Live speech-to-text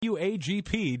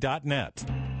WAGP.net.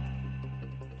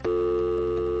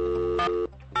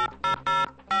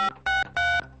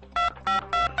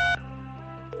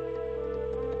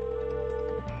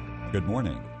 Good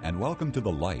morning, and welcome to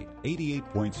The Light,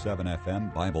 88.7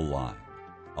 FM Bible Live,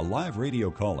 a live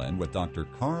radio call-in with Dr.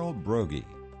 Carl Broggi.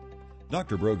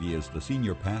 Dr. Broggi is the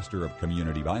senior pastor of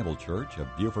Community Bible Church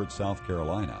of Beaufort, South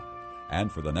Carolina.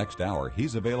 And for the next hour,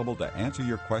 he's available to answer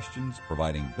your questions,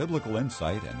 providing biblical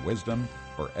insight and wisdom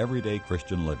for everyday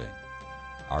Christian living.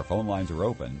 Our phone lines are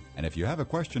open, and if you have a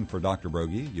question for Dr.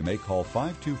 Broggi, you may call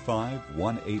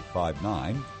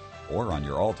 525-1859 or on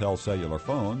your Alltel cellular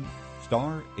phone,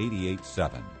 star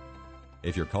 887.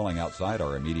 If you're calling outside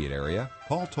our immediate area,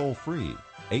 call toll-free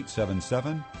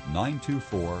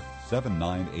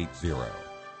 877-924-7980.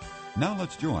 Now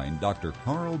let's join Dr.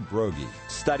 Carl Broggi.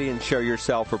 Study and show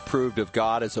yourself approved of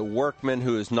God as a workman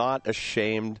who is not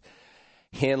ashamed,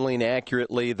 handling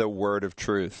accurately the word of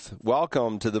truth.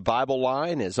 Welcome to the Bible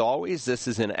Line. As always, this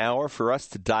is an hour for us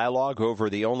to dialogue over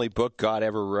the only book God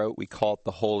ever wrote. We call it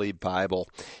the Holy Bible.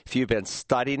 If you've been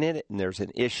studying it and there's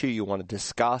an issue you want to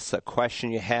discuss, a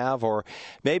question you have, or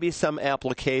maybe some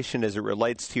application as it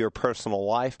relates to your personal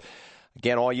life,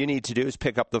 again, all you need to do is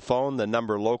pick up the phone. The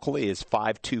number locally is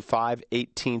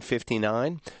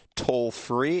 525-1859. Toll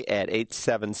free at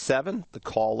 877. The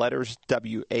call letters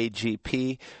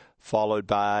WAGP followed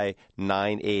by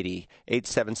 980.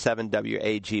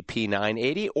 877-WAGP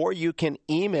 980. Or you can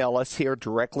email us here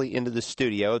directly into the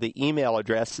studio. The email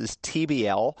address is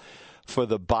TBL for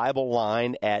the Bible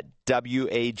Line at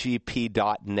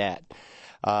WAGP.net.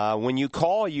 When you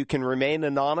call, you can remain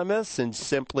anonymous and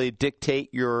simply dictate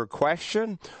your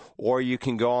question, or you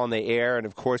can go on the air, and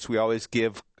of course we always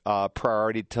give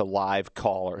priority to live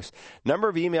callers. Number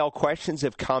of email questions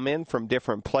have come in from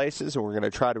different places, and we're going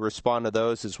to try to respond to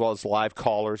those as well as live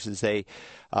callers as they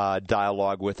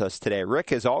dialogue with us today.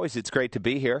 Rick, as always, it's great to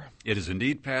be here. It is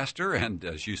indeed, Pastor, and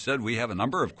as you said, we have a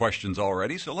number of questions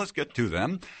already, so let's get to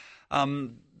them.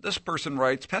 This person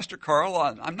writes, Pastor Carl,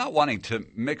 I'm not wanting to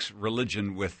mix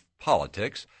religion with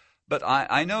politics, but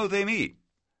I know they meet.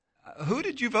 Who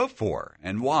did you vote for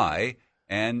and why?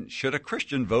 And should a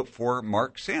Christian vote for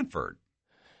Mark Sanford?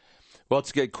 Well, it's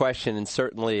a good question, and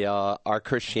certainly our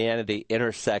Christianity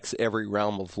intersects every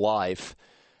realm of life.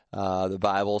 The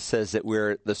Bible says that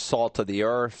we're the salt of the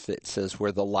earth. It says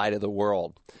we're the light of the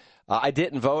world. I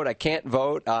didn't vote. I can't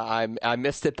vote. I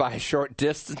missed it by a short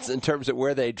distance in terms of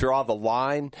where they draw the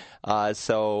line.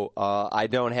 So I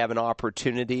don't have an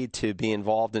opportunity to be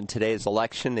involved in today's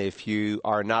election. If you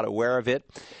are not aware of it,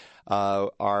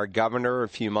 our governor a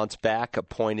few months back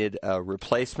appointed a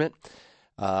replacement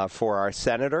for our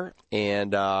senator,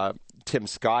 and Tim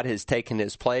Scott has taken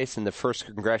his place, and the first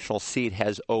congressional seat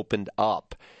has opened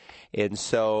up. And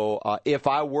so if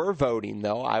I were voting,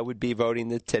 though, I would be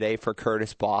voting today for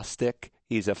Curtis Bostic.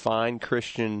 He's a fine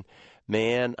Christian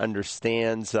man,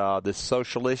 understands the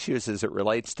social issues as it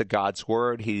relates to God's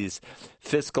Word. He's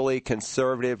fiscally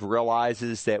conservative,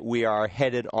 realizes that we are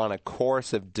headed on a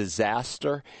course of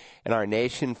disaster in our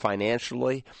nation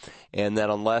financially, and that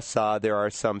unless there are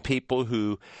some people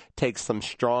who take some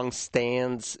strong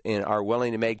stands and are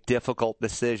willing to make difficult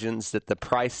decisions, that the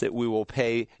price that we will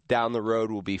pay down the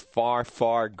road will be far,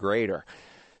 far greater.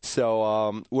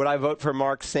 So would I vote for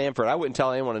Mark Sanford? I wouldn't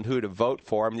tell anyone who to vote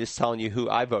for. I'm just telling you who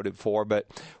I voted for. But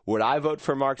would I vote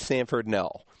for Mark Sanford? No.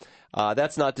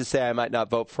 That's not to say I might not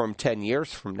vote for him 10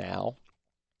 years from now.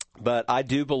 But I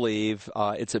do believe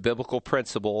it's a biblical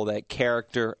principle that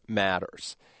character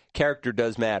matters. Character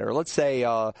does matter. Let's say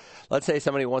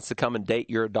somebody wants to come and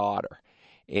date your daughter,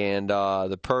 and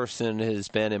the person has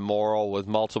been immoral with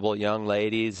multiple young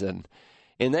ladies, and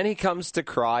then he comes to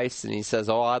Christ and he says,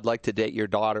 "Oh, I'd like to date your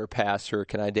daughter, Pastor.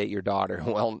 Can I date your daughter?"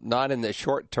 Well, not in the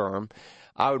short term.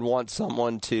 I would want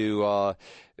someone to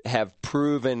have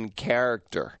proven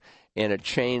character and a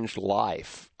changed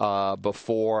life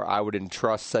before I would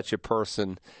entrust such a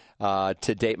person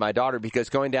to date my daughter, because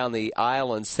going down the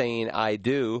aisle and saying "I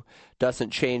do" doesn't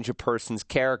change a person's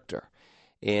character.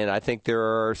 And I think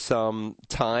there are some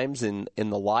times in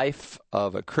the life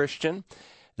of a Christian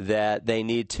that they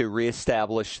need to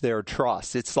reestablish their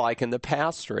trust. It's like in the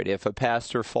pastorate. If a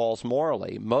pastor falls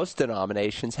morally, most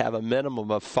denominations have a minimum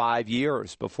of 5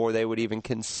 years before they would even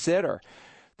consider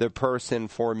the person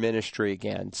for ministry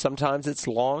again. Sometimes it's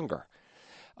longer.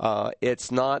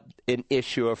 It's not an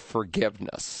issue of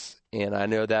forgiveness. And I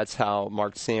know that's how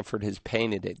Mark Sanford has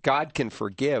painted it. God can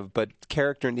forgive, but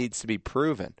character needs to be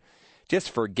proven.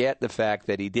 Just forget the fact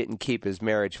that he didn't keep his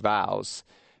marriage vows.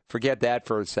 Forget that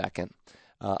for a second.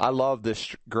 I love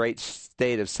this great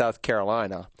state of South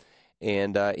Carolina,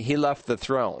 and he left the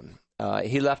throne.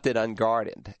 he left it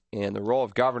unguarded. And the role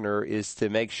of governor is to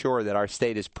make sure that our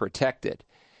state is protected.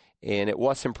 And it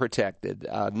wasn't protected.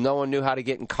 No one knew how to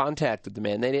get in contact with the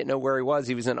man. They didn't know where he was.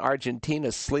 He was in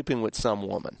Argentina sleeping with some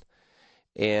woman.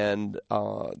 And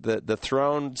the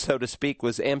throne, so to speak,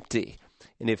 was empty.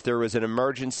 And if there was an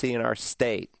emergency in our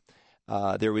state,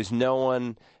 there was no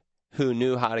one who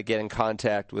knew how to get in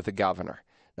contact with the governor.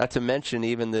 Not to mention,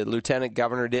 even the lieutenant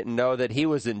governor didn't know that he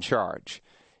was in charge.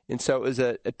 And so it was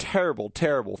a terrible,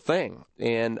 terrible thing.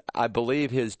 And I believe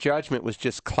his judgment was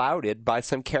just clouded by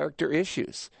some character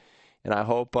issues. And I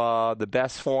hope the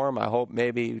best for him. I hope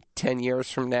maybe 10 years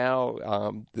from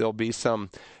now there'll be some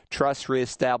trust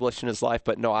reestablished in his life.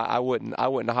 But no, I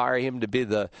wouldn't hire him to be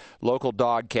the local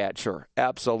dog catcher.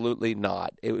 Absolutely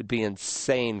not. It would be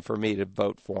insane for me to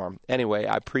vote for him. Anyway,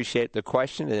 I appreciate the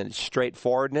question and its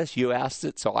straightforwardness. You asked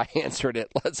it, so I answered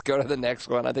it. Let's go to the next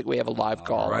one. I think we have a live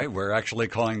call. All right, we're actually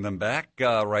calling them back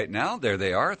right now. There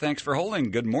they are. Thanks for holding.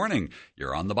 Good morning.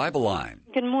 You're on the Bible line.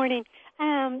 Good morning.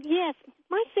 Yes,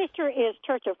 my sister is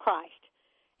Church of Christ,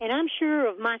 and I'm sure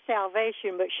of my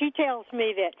salvation, but she tells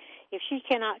me that if she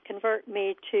cannot convert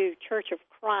me to Church of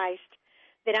Christ,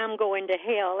 that I'm going to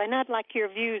hell. And I'd like your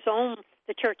views on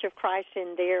the Church of Christ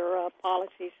and their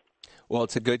policies. Well,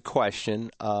 it's a good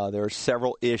question. There are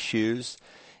several issues.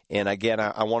 And again,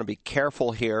 I want to be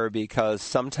careful here because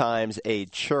sometimes a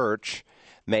church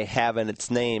may have in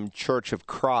its name Church of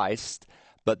Christ,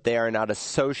 but they are not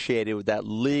associated with that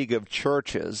league of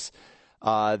churches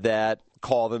that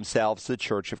call themselves the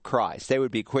Church of Christ. They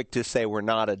would be quick to say we're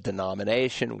not a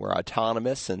denomination, we're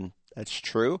autonomous, and that's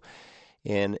true.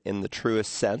 In the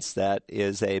truest sense, that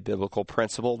is a biblical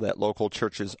principle that local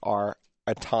churches are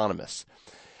autonomous.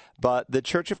 But the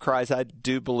Church of Christ, I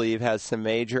do believe, has some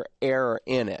major error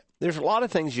in it. There's a lot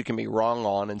of things you can be wrong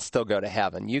on and still go to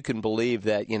heaven. You can believe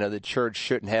that, the church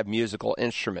shouldn't have musical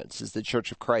instruments, as the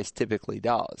Church of Christ typically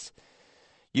does.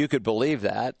 You could believe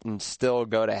that and still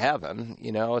go to heaven,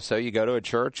 So you go to a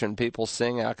church and people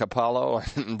sing a cappella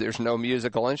and there's no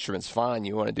musical instruments. Fine,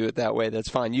 you want to do it that way, that's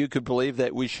fine. You could believe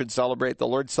that we should celebrate the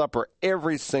Lord's Supper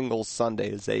every single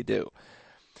Sunday as they do.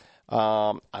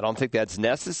 I don't think that's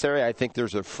necessary. I think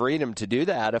there's a freedom to do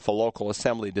that if a local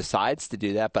assembly decides to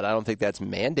do that, but I don't think that's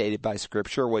mandated by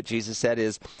Scripture. What Jesus said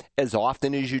is, as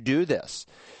often as you do this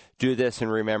in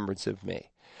remembrance of me.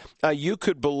 You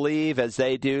could believe, as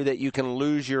they do, that you can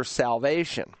lose your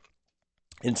salvation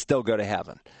and still go to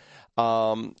heaven.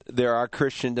 There are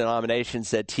Christian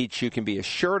denominations that teach you can be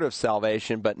assured of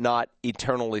salvation but not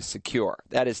eternally secure.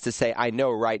 That is to say, I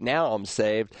know right now I'm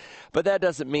saved, but that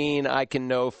doesn't mean I can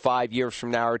know 5 years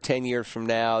from now or 10 years from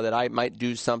now that I might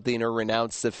do something or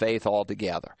renounce the faith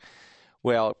altogether.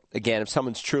 Well, again, if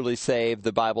someone's truly saved,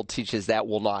 the Bible teaches that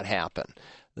will not happen.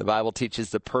 The Bible teaches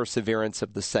the perseverance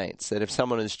of the saints, that if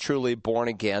someone is truly born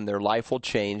again, their life will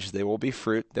change, there will be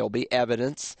fruit, there will be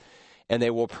evidence, and they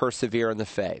will persevere in the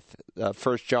faith.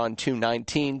 1 John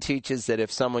 2:19 teaches that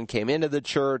if someone came into the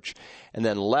church and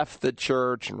then left the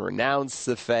church and renounced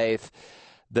the faith,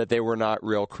 that they were not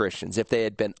real Christians. If they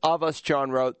had been of us,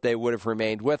 John wrote, they would have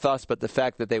remained with us, but the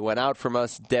fact that they went out from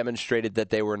us demonstrated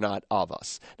that they were not of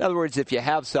us. In other words, if you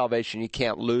have salvation, you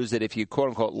can't lose it. If you,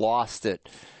 quote-unquote, lost it,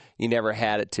 you never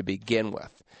had it to begin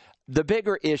with. The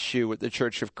bigger issue with the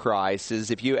Church of Christ is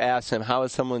if you ask them, how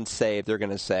is someone saved, they're going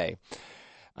to say,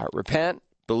 repent,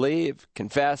 believe,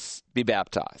 confess, be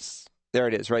baptized. There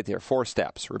it is right there, 4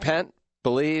 steps. Repent,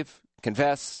 believe,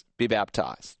 confess, be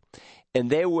baptized. And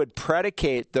they would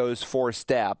predicate those 4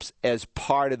 steps as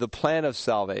part of the plan of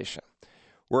salvation,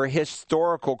 where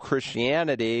historical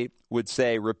Christianity would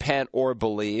say repent or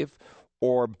believe,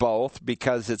 or both,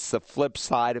 because it's the flip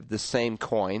side of the same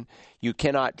coin. You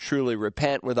cannot truly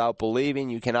repent without believing.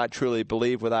 You cannot truly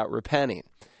believe without repenting.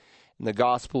 In the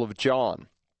Gospel of John,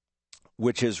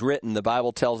 which is written, the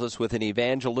Bible tells us, with an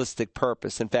evangelistic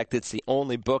purpose. In fact, it's the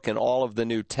only book in all of the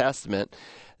New Testament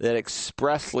that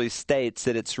expressly states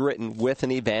that it's written with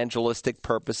an evangelistic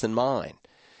purpose in mind.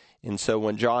 And so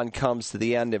when John comes to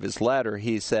the end of his letter,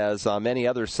 he says, many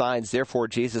other signs, therefore,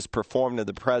 Jesus performed in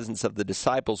the presence of the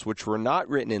disciples, which were not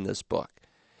written in this book.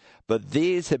 But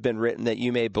these have been written that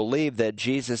you may believe that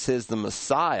Jesus is the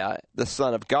Messiah, the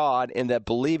Son of God, and that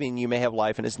believing you may have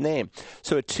life in his name.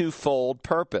 So a twofold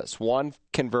purpose. One,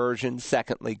 conversion.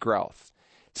 Secondly, growth.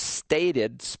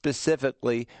 Stated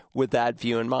specifically with that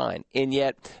view in mind. And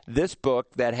yet, this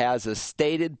book that has a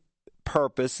stated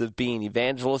purpose of being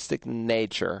evangelistic in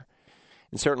nature,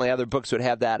 and certainly other books would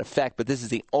have that effect, but this is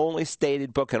the only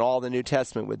stated book in all the New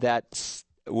Testament with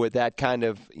that kind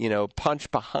of,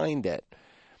 punch behind it,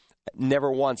 never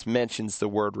once mentions the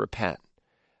word repent.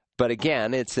 But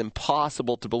again, it's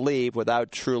impossible to believe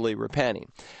without truly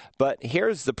repenting. But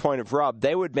here's the point of rub.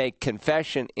 They would make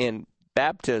confession in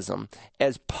baptism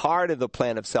as part of the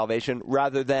plan of salvation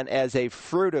rather than as a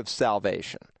fruit of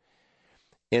salvation.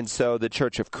 And so the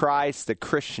Church of Christ, the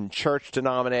Christian church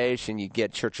denomination, you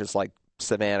get churches like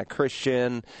Savannah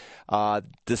Christian,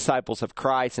 Disciples of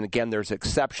Christ, and again, there's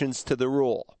exceptions to the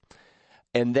rule.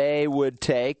 And they would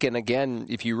take, and again,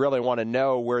 if you really want to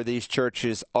know where these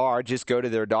churches are, just go to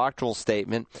their doctrinal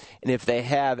statement. And if they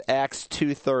have Acts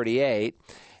 2:38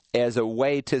 as a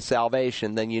way to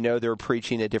salvation, then you know they're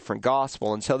preaching a different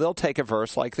gospel. And so they'll take a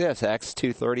verse like this, Acts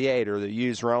 2:38, or they'll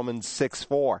use Romans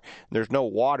 6:4. There's no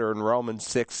water in Romans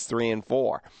 6:3 and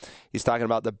 4. He's talking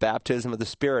about the baptism of the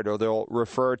Spirit, or they'll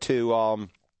refer to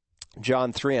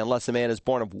John 3, unless a man is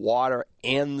born of water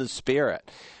and the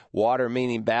Spirit. Water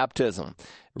meaning baptism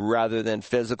rather than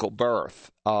physical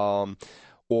birth,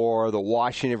 or the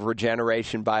washing of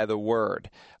regeneration by the word.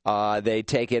 They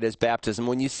take it as baptism.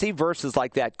 When you see verses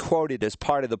like that quoted as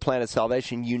part of the plan of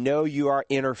salvation, you know you are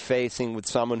interfacing with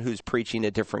someone who's preaching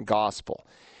a different gospel.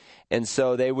 And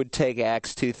so they would take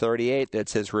Acts 2:38 that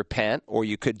says repent, or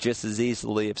you could just as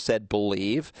easily have said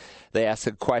believe. They ask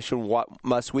the question, what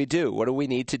must we do? What do we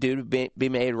need to do to be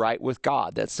made right with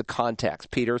God? That's the context.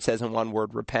 Peter says in one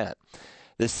word, repent.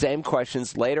 The same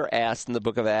questions later asked in the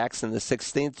book of Acts in the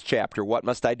 16th chapter. What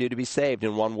must I do to be saved?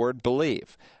 In one word,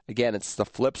 believe. Again, it's the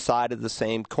flip side of the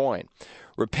same coin.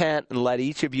 Repent and let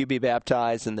each of you be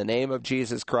baptized in the name of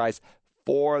Jesus Christ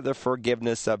for the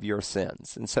forgiveness of your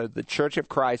sins. And so the Church of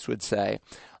Christ would say,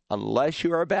 unless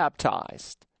you are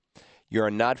baptized, you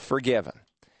are not forgiven.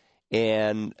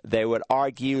 And they would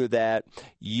argue that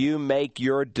you make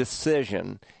your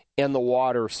decision in the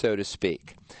water, so to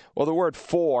speak. Well, the word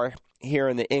for here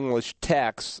in the English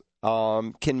text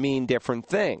can mean different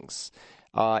things.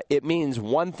 It means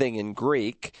one thing in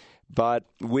Greek, but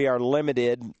we are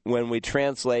limited when we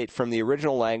translate from the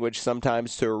original language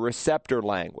sometimes to a receptor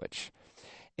language.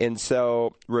 And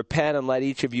so, repent and let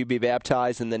each of you be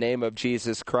baptized in the name of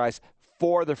Jesus Christ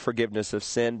for the forgiveness of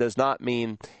sin does not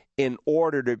mean in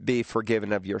order to be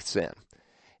forgiven of your sin.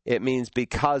 It means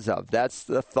because of. That's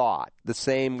the thought. The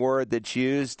same word that's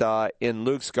used in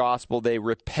Luke's gospel, they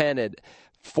repented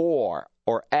for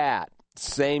or at.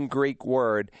 Same Greek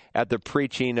word at the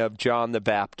preaching of John the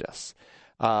Baptist.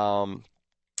 And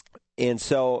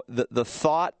so the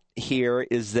thought here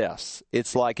is this.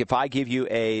 It's like if I give you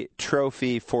a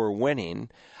trophy for winning,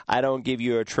 I don't give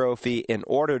you a trophy in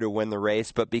order to win the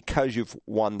race, but because you've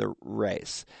won the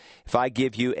race. If I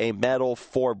give you a medal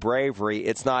for bravery,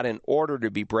 it's not in order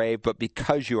to be brave, but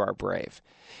because you are brave.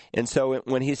 And so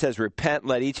when he says, repent,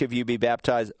 let each of you be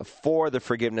baptized for the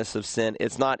forgiveness of sin,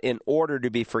 it's not in order to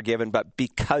be forgiven, but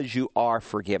because you are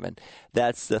forgiven.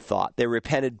 That's the thought. They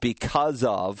repented because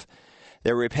of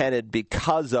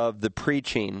the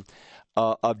preaching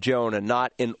of Jonah,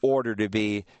 not in order to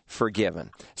be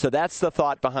forgiven. So that's the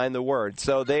thought behind the word.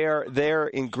 So they're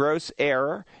in gross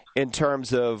error in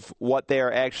terms of what they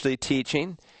are actually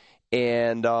teaching,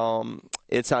 and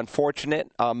it's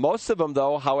unfortunate. Most of them,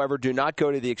 though, however, do not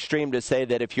go to the extreme to say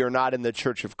that if you're not in the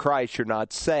Church of Christ, you're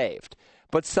not saved.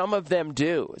 But some of them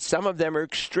do. Some of them are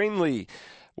extremely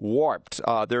warped.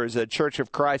 There is a Church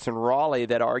of Christ in Raleigh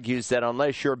that argues that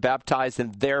unless you're baptized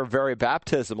in their very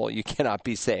baptismal, you cannot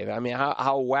be saved. I mean,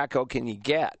 how wacko can you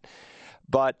get?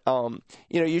 But,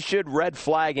 you should red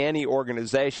flag any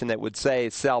organization that would say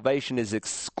salvation is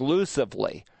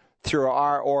exclusively through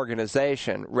our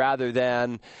organization rather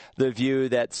than the view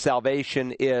that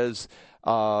salvation is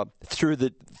through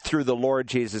the Lord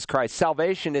Jesus Christ.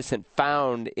 Salvation isn't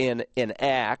found in an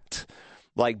act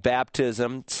like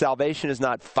baptism. Salvation is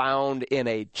not found in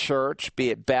a church, be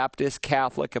it Baptist,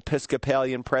 Catholic,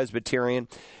 Episcopalian, Presbyterian.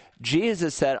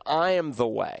 Jesus said, I am the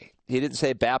way. He didn't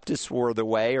say Baptists were the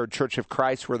way or Church of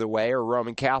Christ were the way or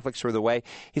Roman Catholics were the way.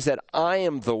 He said, I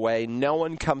am the way. No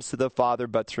one comes to the Father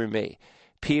but through me.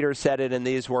 Peter said it in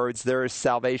these words, there is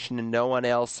salvation in no one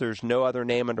else. There's no other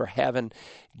name under heaven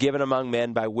given among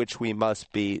men by which we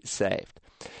must be saved.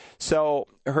 So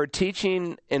her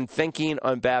teaching and thinking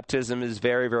on baptism is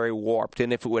very, very warped.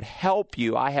 And if it would help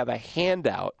you, I have a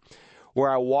handout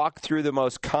where I walk through the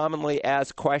most commonly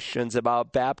asked questions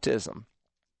about baptism.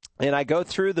 And I go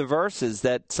through the verses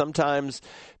that sometimes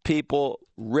people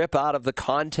rip out of the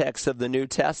context of the New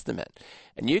Testament.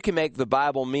 And you can make the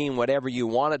Bible mean whatever you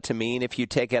want it to mean if you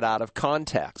take it out of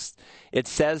context. It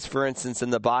says, for instance, in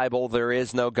the Bible, there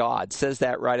is no God. It says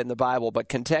that right in the Bible. But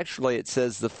contextually, it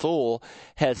says the fool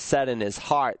has said in his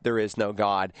heart, there is no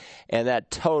God. And that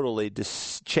totally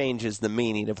changes the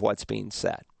meaning of what's being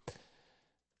said.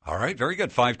 All right, very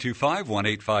good.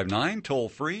 525-1859, toll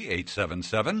free,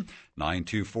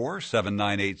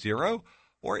 877-924-7980,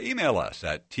 or email us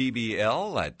at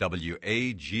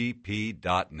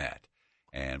tbl@wagp.net.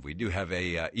 And we do have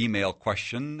a email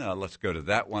question. Let's go to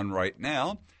that one right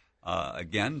now.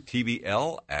 Again,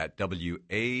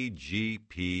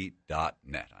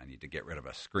 tbl@wagp.net. I need to get rid of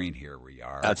a screen here. We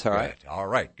are. That's all right. Good. All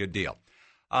right, good deal.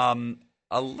 A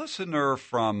listener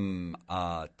from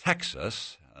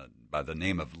Texas by the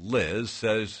name of Liz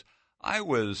says, I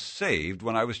was saved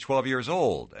when I was 12 years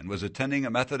old and was attending a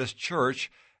Methodist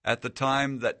church at the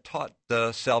time that taught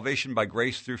the salvation by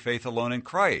grace through faith alone in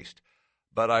Christ.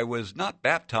 But I was not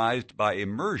baptized by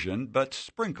immersion, but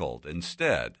sprinkled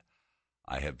instead.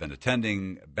 I have been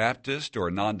attending Baptist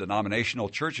or non-denominational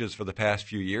churches for the past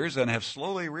few years and have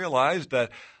slowly realized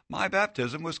that my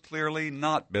baptism was clearly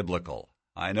not biblical.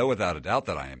 I know without a doubt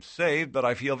that I am saved, but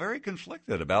I feel very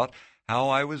conflicted about how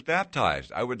I was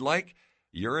baptized. I would like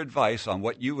your advice on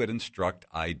what you would instruct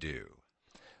I do.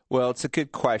 Well, it's a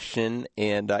good question.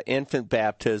 And infant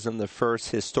baptism, the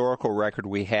first historical record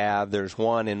we have, there's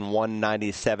one in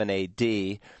 197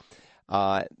 A.D.,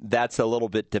 that's a little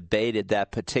bit debated,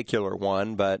 that particular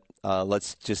one, but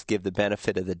let's just give the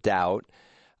benefit of the doubt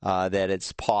that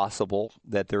it's possible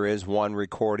that there is one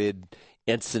recorded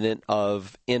incident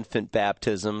of infant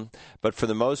baptism. But for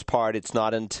the most part, it's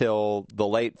not until the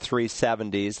late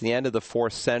 370s, the end of the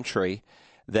 4th century,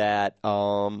 that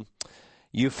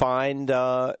you find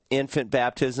infant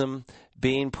baptism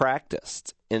being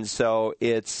practiced. And so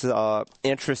it's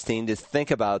interesting to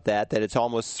think about that it's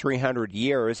almost 300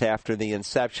 years after the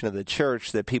inception of the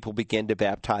church that people begin to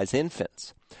baptize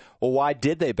infants. Well, why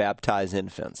did they baptize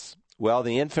infants? Well,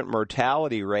 the infant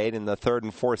mortality rate in the 3rd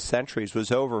and 4th centuries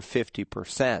was over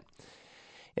 50%.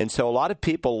 And so a lot of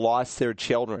people lost their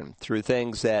children through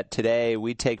things that today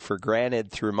we take for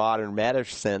granted through modern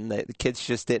medicine. The kids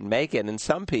just didn't make it. And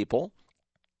some people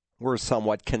were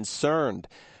somewhat concerned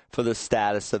for the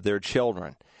status of their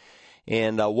children.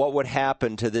 And what would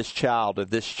happen to this child if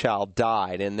this child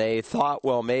died? And they thought,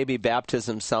 well, maybe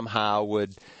baptism somehow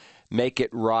would make it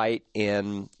right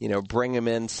and, bring him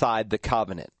inside the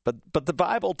covenant. But the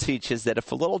Bible teaches that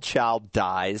if a little child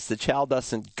dies, the child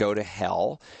doesn't go to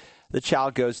hell. The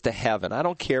child goes to heaven. I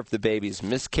don't care if the baby is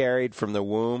miscarried from the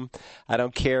womb. I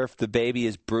don't care if the baby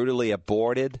is brutally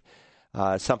aborted,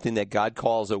 something that God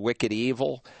calls a wicked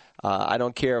evil. I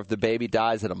don't care if the baby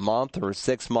dies at a month or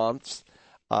 6 months.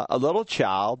 A little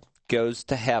child goes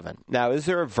to heaven. Now, is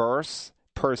there a verse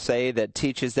per se that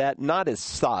teaches that? Not as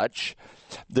such.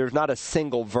 There's not a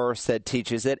single verse that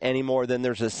teaches it any more than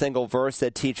there's a single verse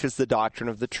that teaches the doctrine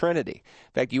of the Trinity.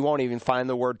 In fact, you won't even find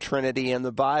the word Trinity in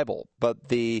the Bible. But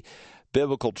the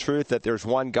biblical truth that there's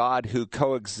one God who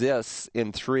coexists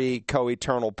in 3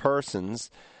 co-eternal persons,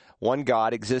 one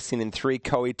God existing in 3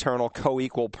 co-eternal,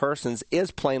 co-equal persons,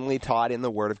 is plainly taught in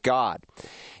the Word of God.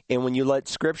 And when you let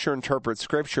Scripture interpret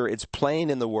Scripture, it's plain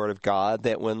in the Word of God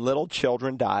that when little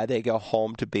children die, they go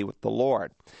home to be with the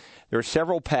Lord. There are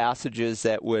several passages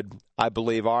that would, I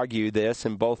believe, argue this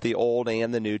in both the Old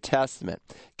and the New Testament.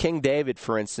 King David,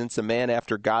 for instance, a man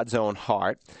after God's own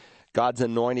heart, God's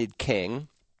anointed king,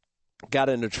 got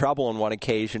into trouble on one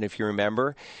occasion, if you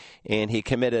remember, and he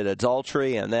committed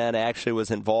adultery and then actually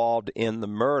was involved in the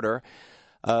murder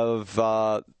of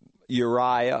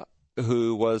Uriah,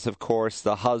 who was, of course,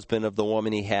 the husband of the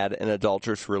woman he had an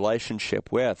adulterous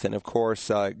relationship with. And, of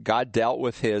course, God dealt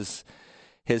with his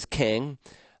king,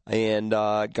 and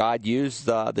God used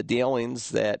the dealings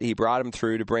that he brought him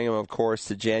through to bring him, of course,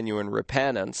 to genuine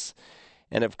repentance.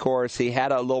 And, of course, he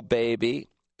had a little baby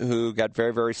who got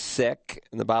very, very sick.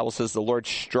 And the Bible says the Lord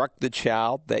struck the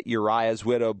child that Uriah's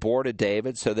widow bore to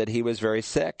David so that he was very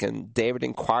sick. And David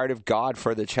inquired of God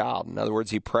for the child. In other words,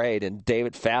 he prayed. And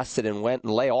David fasted and went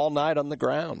and lay all night on the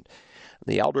ground.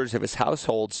 The elders of his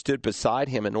household stood beside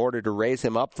him in order to raise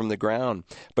him up from the ground,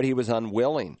 but he was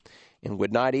unwilling and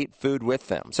would not eat food with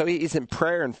them. So he's in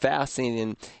prayer and fasting,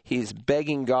 and he's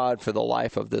begging God for the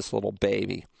life of this little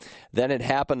baby. Then it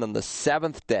happened on the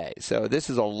 7th day. So this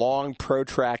is a long,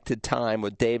 protracted time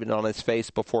with David on his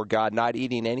face before God, not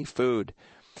eating any food.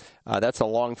 That's a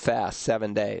long fast,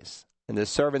 7 days. And the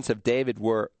servants of David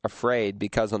were afraid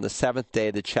because on the 7th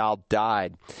day the child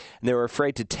died. And they were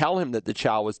afraid to tell him that the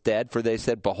child was dead, for they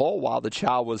said, "Behold, while the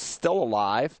child was still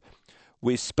alive,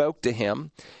 we spoke to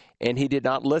him, and he did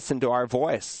not listen to our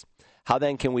voice. How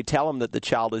then can we tell him that the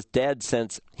child is dead,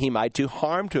 since he might do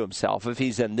harm to himself? If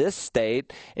he's in this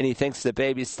state and he thinks the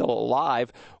baby's still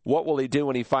alive, what will he do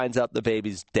when he finds out the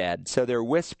baby's dead?" So they're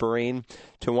whispering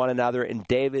to one another, and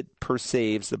David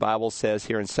perceives, the Bible says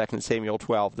here in 2 Samuel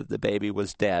 12, that the baby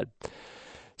was dead.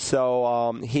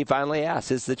 So he finally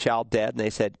asked, is the child dead? And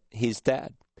they said, he's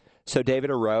dead. So David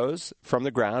arose from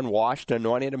the ground, washed,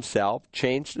 anointed himself,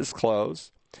 changed his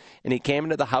clothes, and he came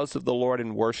into the house of the Lord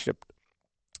and worshipped.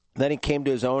 Then he came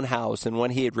to his own house, and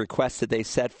when he had requested, they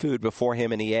set food before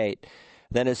him, and he ate.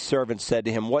 Then his servants said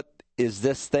to him, what is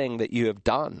this thing that you have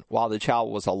done? While the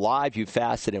child was alive, you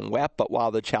fasted and wept, but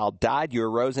while the child died, you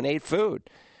arose and ate food.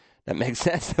 That makes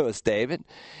sense to us, David.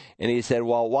 And he said,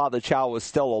 well, while the child was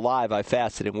still alive, I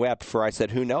fasted and wept, for I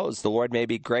said, who knows, the Lord may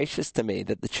be gracious to me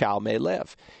that the child may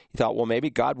live. He thought, well,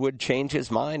 maybe God would change his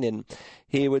mind and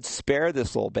he would spare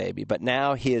this little baby, but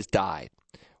now he has died.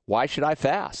 Why should I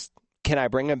fast? Can I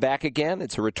bring him back again?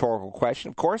 It's a rhetorical question.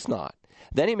 Of course not.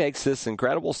 Then he makes this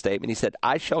incredible statement. He said,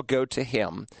 I shall go to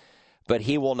him, but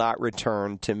he will not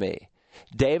return to me.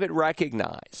 David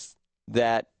recognized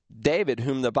that David,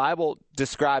 whom the Bible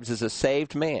describes as a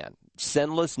saved man,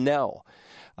 sinless, no.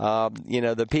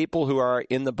 The people who are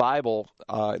in the Bible,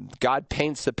 God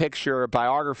paints a picture, a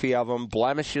biography of them,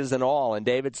 blemishes and all, and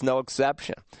David's no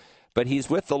exception. But he's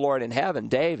with the Lord in heaven,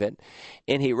 David,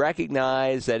 and he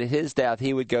recognized that at his death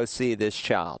he would go see this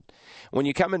child. When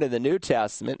you come into the New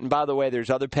Testament, and by the way, there's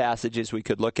other passages we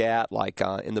could look at, like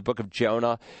in the book of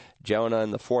Jonah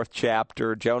in the 4th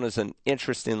chapter. Jonah's an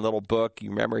interesting little book. You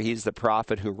remember he's the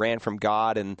prophet who ran from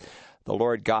God, and the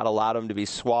Lord God allowed him to be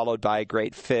swallowed by a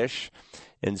great fish.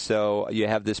 And so you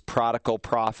have this prodigal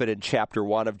prophet in chapter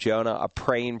 1 of Jonah, a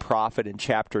praying prophet in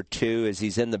chapter 2 as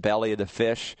he's in the belly of the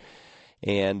fish.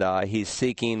 And he's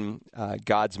seeking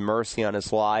God's mercy on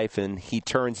his life, and he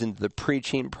turns into the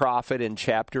preaching prophet in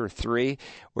chapter 3,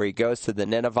 where he goes to the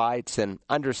Ninevites. And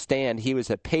understand, he was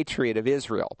a patriot of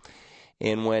Israel.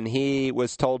 And when he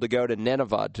was told to go to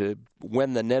Nineveh to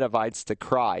win the Ninevites to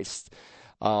Christ,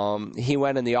 he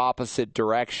went in the opposite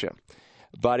direction.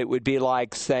 But it would be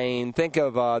like saying, think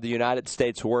of the United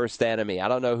States' worst enemy. I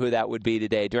don't know who that would be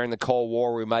today. During the Cold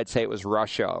War, we might say it was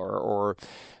Russia, or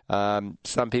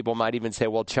some people might even say,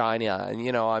 well, China,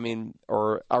 and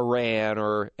or Iran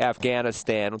or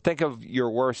Afghanistan. Think of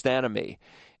your worst enemy.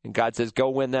 And God says, go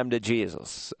win them to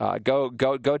Jesus. Go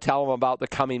tell them about the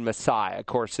coming Messiah. Of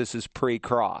course, this is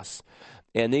pre-cross.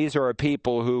 And these are a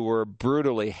people who were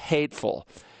brutally hateful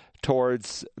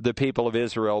towards the people of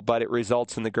Israel, but it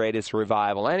results in the greatest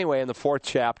revival. Anyway, in the 4th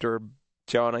chapter,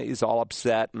 Jonah is all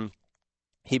upset, and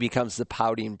he becomes the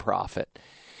pouting prophet.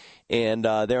 And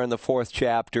there in the 4th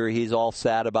chapter, he's all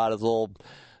sad about his little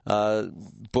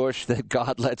bush that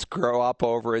God lets grow up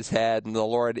over his head, and the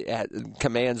Lord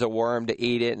commands a worm to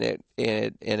eat it,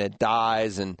 and it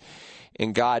dies. And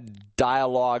God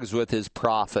dialogues with his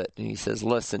prophet, and he says,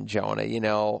 listen,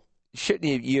 Jonah,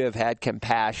 shouldn't you have had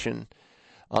compassion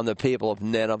on the people of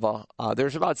Nineveh?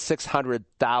 There's about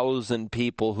 600,000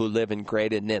 people who live in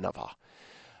greater Nineveh.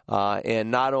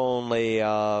 And not only,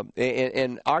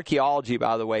 and archaeology,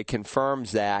 by the way,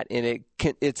 confirms that, and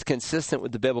it's consistent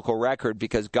with the biblical record,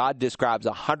 because God describes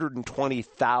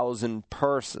 120,000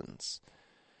 persons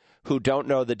who don't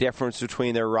know the difference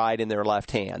between their right and their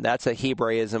left hand. That's a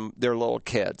Hebraism. They're little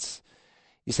kids.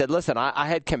 He said, listen, I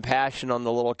had compassion on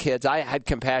the little kids. I had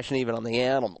compassion even on the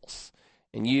animals.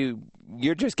 And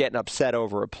you're just getting upset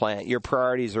over a plant. Your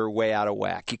priorities are way out of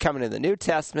whack. You come into the New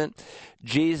Testament,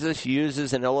 Jesus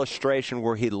uses an illustration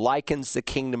where he likens the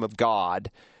kingdom of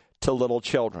God to little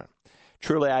children.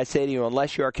 Truly I say to you,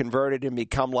 unless you are converted and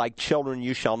become like children,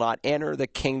 you shall not enter the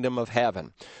kingdom of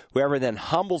heaven. Whoever then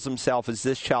humbles himself as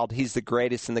this child, he's the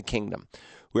greatest in the kingdom.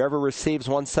 Whoever receives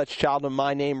one such child in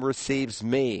my name receives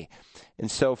me, and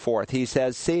so forth. He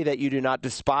says, see that you do not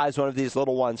despise one of these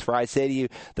little ones, for I say to you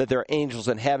that their angels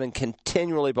in heaven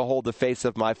continually behold the face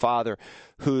of my Father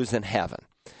who's in heaven.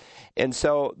 And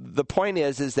so the point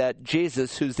is that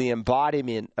Jesus, who's the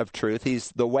embodiment of truth,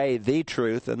 he's the way, the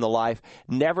truth, and the life,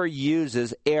 never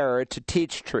uses error to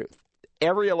teach truth.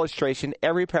 Every illustration,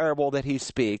 every parable that he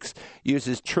speaks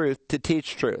uses truth to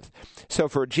teach truth. So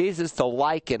for Jesus to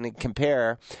liken and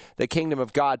compare the kingdom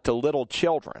of God to little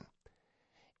children,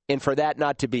 and for that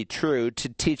not to be true, to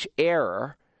teach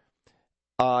error,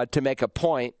 to make a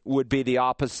point, would be the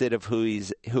opposite of who he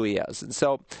is. And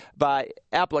so by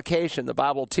application, the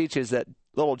Bible teaches that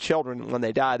little children, when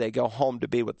they die, they go home to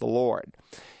be with the Lord.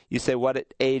 You say, what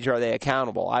age are they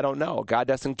accountable? I don't know. God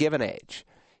doesn't give an age.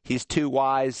 He's too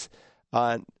wise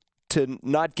to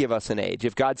not give us an age.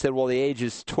 If God said, well, the age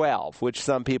is 12, which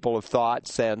some people have thought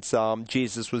since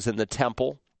Jesus was in the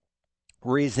temple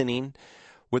reasoning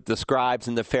with the scribes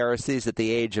and the Pharisees at the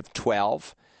age of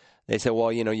 12, they say,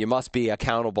 well, you must be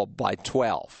accountable by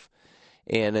 12.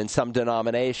 And in some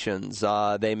denominations,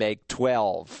 they make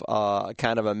 12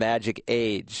 kind of a magic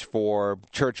age for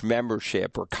church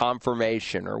membership or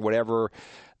confirmation or whatever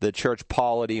the church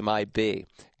polity might be.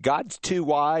 God's too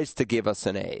wise to give us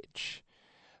an age.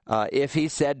 If he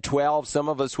said 12, some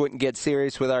of us wouldn't get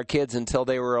serious with our kids until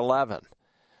they were 11.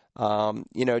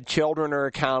 Children are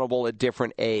accountable at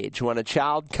different age. When a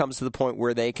child comes to the point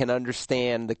where they can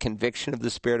understand the conviction of the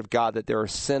Spirit of God that they're a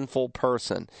sinful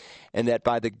person, and that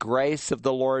by the grace of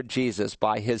the Lord Jesus,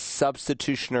 by his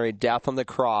substitutionary death on the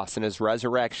cross and his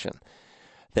resurrection,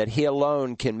 that he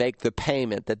alone can make the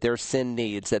payment that their sin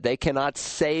needs, that they cannot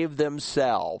save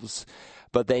themselves,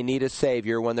 but they need a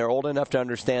Savior. When they're old enough to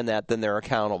understand that, then they're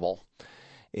accountable.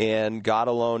 And God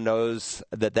alone knows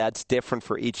that that's different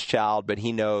for each child, but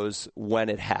he knows when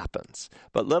it happens.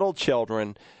 But little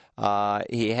children,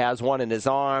 he has one in his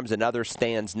arms, another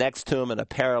stands next to him in a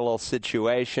parallel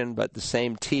situation, but the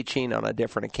same teaching on a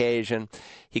different occasion.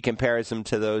 He compares them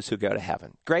to those who go to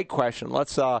heaven. Great question.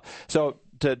 Let's so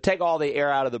to take all the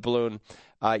air out of the balloon,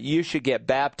 you should get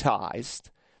baptized.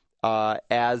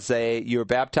 You're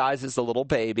baptized as a little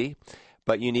baby,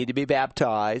 but you need to be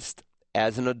baptized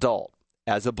as an adult,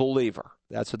 as a believer.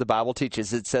 That's what the Bible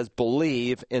teaches. It says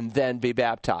believe and then be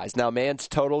baptized. Now, man's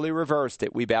totally reversed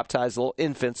it. We baptize little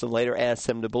infants and later ask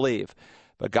them to believe.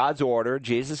 But God's order,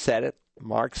 Jesus said it,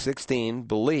 Mark 16,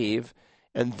 believe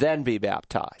and then be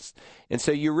baptized. And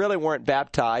so you really weren't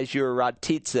baptized. You were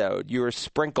ratizoed. You were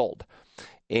sprinkled.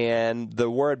 And the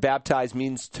word baptize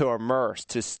means to immerse,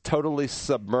 to totally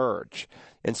submerge.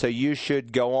 And so you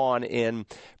should go on and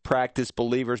practice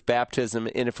believer's baptism.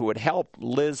 And if it would help,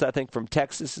 Liz, I think from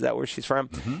Texas, is that where she's from?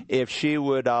 Mm-hmm. If she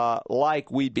would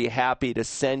we'd be happy to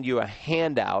send you a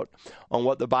handout on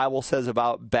what the Bible says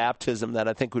about baptism that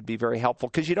I think would be very helpful.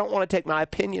 Because you don't want to take my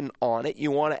opinion on it. You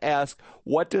want to ask,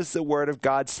 what does the Word of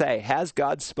God say? Has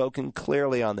God spoken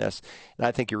clearly on this? And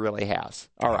I think he really has.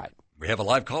 All right. We have a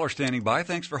live caller standing by.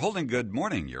 Thanks for holding. Good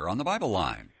morning. You're on the Bible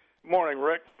line. Morning,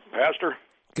 Rick, Pastor.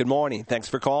 Good morning. Thanks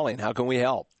for calling. How can we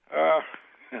help? I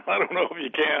don't know if you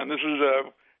can. This is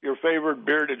your favorite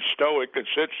bearded stoic that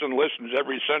sits and listens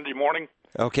every Sunday morning.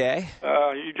 Okay.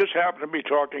 You just happen to be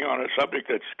talking on a subject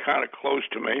that's kind of close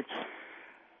to me.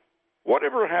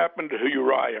 Whatever happened to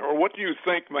Uriah, or what do you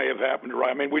think may have happened to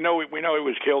Uriah? I mean, we know he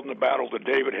was killed in the battle that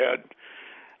David had.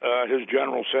 His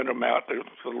general sent him out to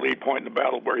the lead point in the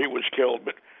battle where he was killed.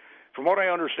 But from what I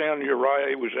understand, Uriah,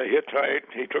 he was a Hittite.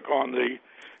 He took on the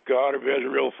God of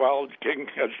Israel, followed King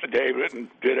David, and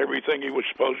did everything he was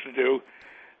supposed to do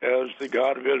as the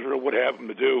God of Israel would have him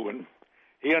to do. And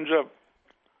he ends up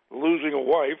losing a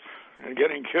wife and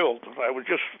getting killed. I was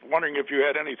just wondering if you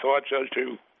had any thoughts as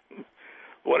to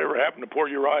whatever happened to poor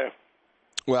Uriah.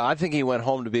 Well, I think he went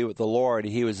home to be with the Lord.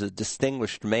 He was a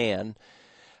distinguished man.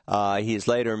 He's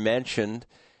later mentioned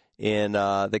in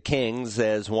the Kings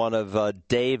as one of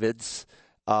David's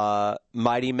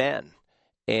mighty men.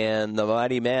 And the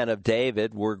mighty men of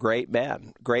David were great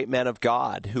men of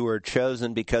God who were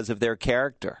chosen because of their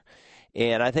character.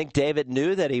 And I think David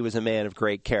knew that he was a man of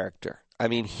great character. I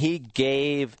mean, he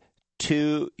gave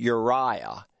to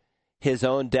Uriah his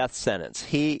own death sentence.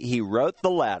 He wrote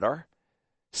the letter,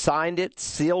 signed it,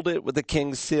 sealed it with the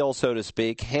king's seal, so to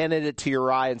speak, handed it to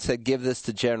Uriah and said, give this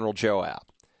to General Joab.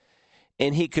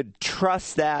 And he could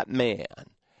trust that man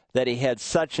that he had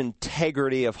such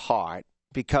integrity of heart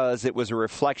because it was a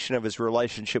reflection of his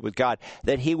relationship with God,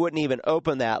 that he wouldn't even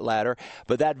open that letter.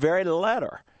 But that very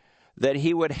letter that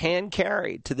he would hand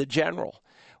carry to the general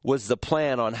was the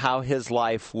plan on how his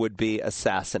life would be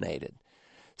assassinated.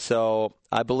 So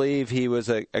I believe he was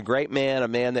a great man, a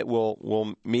man that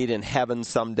we'll meet in heaven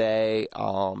someday.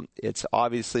 It's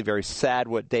obviously very sad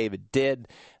what David did.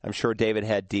 I'm sure David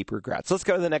had deep regrets. Let's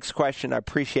go to the next question. I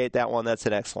appreciate that one. That's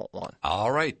an excellent one.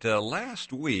 All right.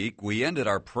 Last week, we ended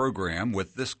our program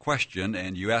with this question,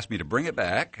 and you asked me to bring it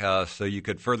back so you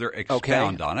could further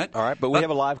expound on it. All right. But we have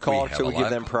a live caller, so we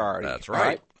give them priority. That's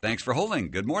right. Thanks for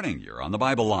holding. Good morning. You're on the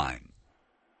Bible line.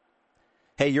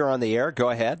 Hey, you're on the air.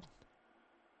 Go ahead.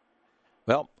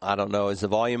 Well, I don't know. Is the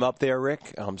volume up there,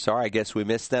 Rick? I'm sorry. I guess we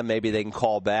missed them. Maybe they can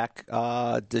call back.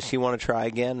 Does she want to try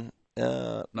again?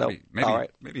 Nope. Maybe, All right.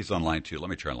 Maybe he's on line 2. Let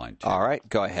me try line 2. All right.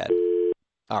 Go ahead.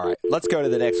 All right. Let's go to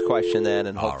the next question then,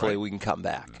 and hopefully we can come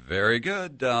back. Very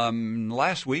good.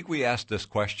 Last week we asked this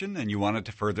question, and you wanted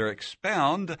to further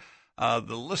expound.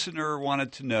 The listener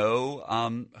wanted to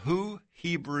know who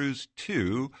Hebrews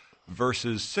 2,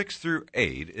 verses 6 through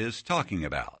 8 is talking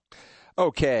about.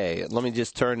 Okay, let me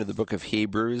just turn to the book of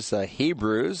Hebrews.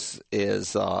 Hebrews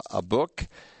is a book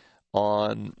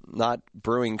on not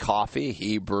brewing coffee.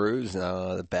 Hebrews,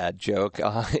 a bad joke.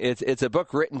 It's a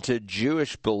book written to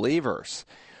Jewish believers.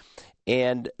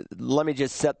 And let me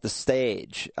just set the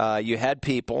stage. You had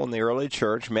people in the early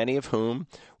church, many of whom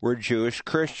were Jewish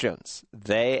Christians.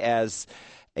 They, as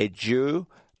A Jew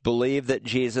believed that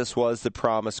Jesus was the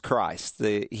promised Christ,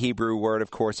 the Hebrew word,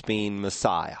 of course, being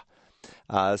Messiah.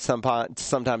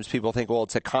 Sometimes people think, well,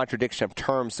 it's a contradiction of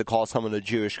terms to call someone a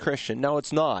Jewish Christian. No,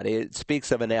 it's not. It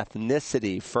speaks of an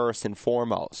ethnicity first and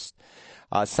foremost,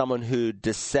 someone who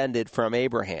descended from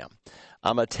Abraham.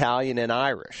 I'm Italian and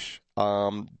Irish.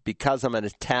 Because I'm an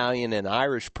Italian and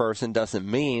Irish person doesn't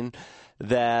mean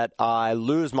that I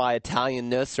lose my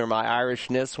Italianness or my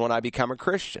Irishness when I become a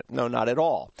Christian. No, not at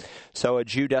all. So a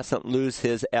Jew doesn't lose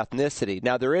his ethnicity.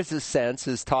 Now, there is a sense,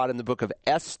 as taught in the book of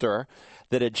Esther,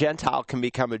 that a Gentile can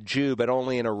become a Jew, but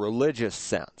only in a religious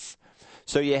sense.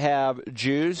 So you have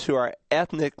Jews who are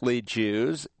ethnically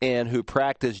Jews and who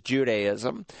practice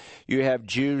Judaism. You have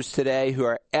Jews today who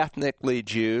are ethnically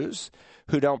Jews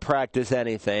who don't practice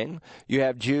anything. You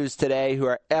have Jews today who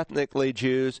are ethnically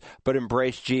Jews but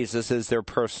embrace Jesus as their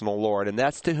personal Lord. And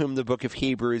that's to whom the book of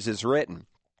Hebrews is written.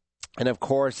 And of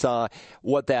course,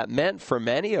 what that meant for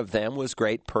many of them was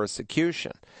great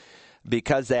persecution.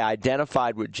 Because they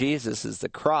identified with Jesus as the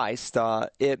Christ,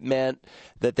 it meant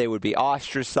that they would be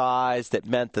ostracized. It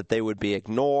meant that they would be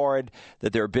ignored,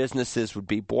 that their businesses would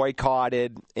be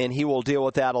boycotted. And he will deal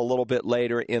with that a little bit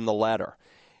later in the letter.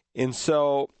 And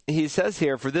so he says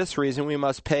here, for this reason, we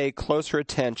must pay closer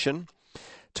attention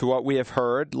to what we have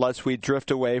heard, lest we drift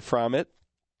away from it.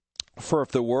 For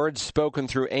if the words spoken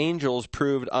through angels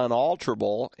proved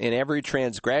unalterable, and every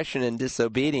transgression and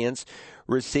disobedience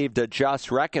received a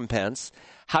just recompense,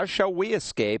 how shall we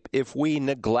escape if we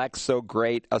neglect so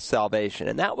great a salvation?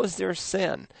 And that was their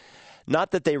sin.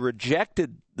 Not that they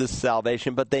rejected this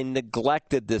salvation, but they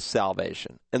neglected this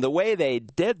salvation. And the way they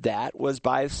did that was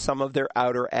by some of their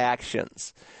outer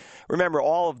actions. Remember,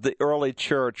 all of the early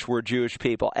church were Jewish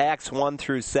people. Acts 1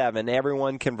 through 7,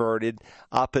 everyone converted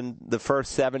up in the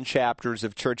first 7 chapters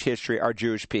of church history are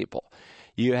Jewish people.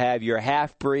 You have your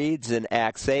half-breeds in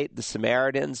Acts 8, the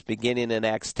Samaritans. Beginning in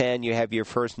Acts 10, you have your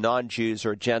first non-Jews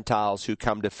or Gentiles who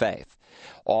come to faith.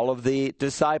 All of the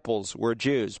disciples were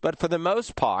Jews. But for the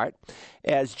most part,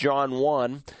 as John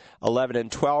 1, 11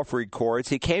 and 12 records,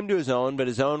 he came to his own, but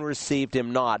his own received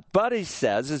him not. But he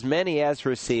says, as many as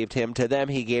received him, to them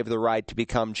he gave the right to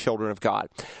become children of God.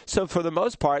 So for the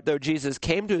most part, though Jesus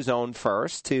came to his own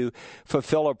first to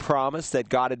fulfill a promise that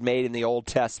God had made in the Old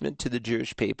Testament to the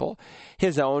Jewish people,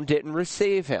 his own didn't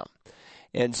receive him.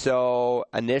 And so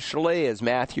initially, as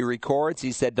Matthew records,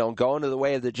 he said, don't go into the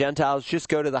way of the Gentiles, just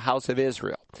go to the house of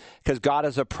Israel, because God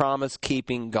is a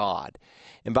promise-keeping God.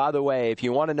 And by the way, if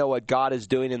you want to know what God is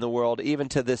doing in the world, even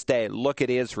to this day, look at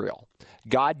Israel.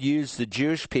 God used the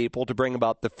Jewish people to bring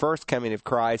about the first coming of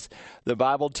Christ. The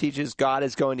Bible teaches God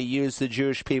is going to use the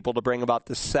Jewish people to bring about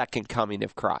the second coming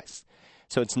of Christ.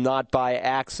 So it's not by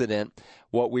accident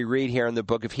what we read here in the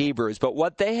book of Hebrews. But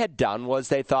what they had done was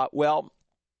they thought, well,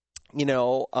 you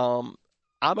know,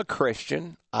 I'm a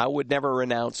Christian. I would never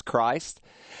renounce Christ.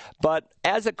 But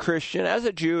as a Christian, as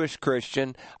a Jewish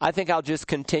Christian, I think I'll just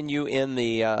continue in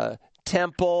the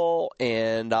temple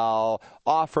and I'll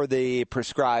offer the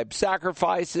prescribed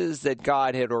sacrifices that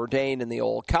God had ordained in the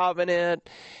Old Covenant.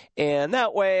 And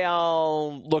that way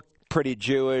I'll look pretty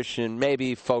Jewish and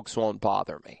maybe folks won't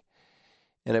bother me.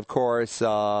 And of course,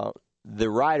 the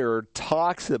writer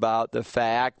talks about the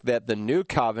fact that the new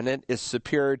covenant is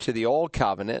superior to the old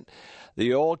covenant.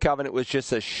 The old covenant was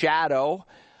just a shadow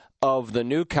of the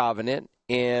new covenant,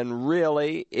 and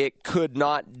really it could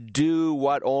not do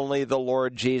what only the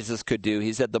Lord Jesus could do.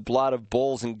 He said the blood of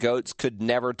bulls and goats could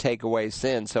never take away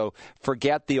sin. So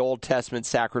forget the Old Testament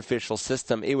sacrificial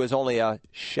system. It was only a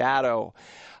shadow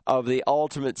of the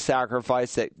ultimate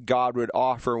sacrifice that God would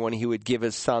offer when he would give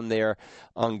his son there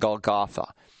on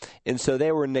Golgotha. And so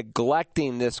they were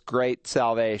neglecting this great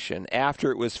salvation. After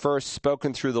it was first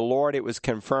spoken through the Lord, it was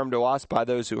confirmed to us by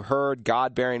those who heard,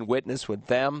 God bearing witness with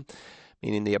them,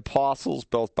 meaning the apostles,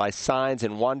 both by signs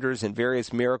and wonders and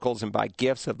various miracles and by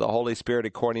gifts of the Holy Spirit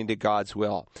according to God's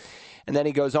will. And then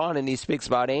he goes on and he speaks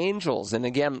about angels. And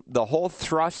again, the whole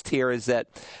thrust here is that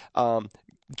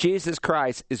Jesus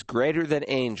Christ is greater than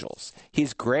angels.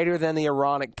 He's greater than the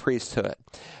Aaronic priesthood.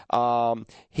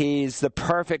 He's the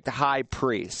perfect high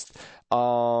priest.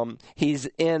 He's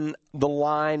in the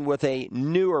line with a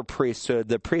newer priesthood,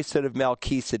 the priesthood of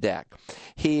Melchizedek.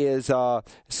 He is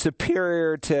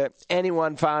superior to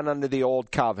anyone found under the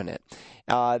Old Covenant.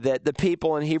 That the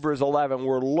people in Hebrews 11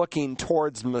 were looking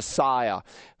towards Messiah,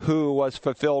 who was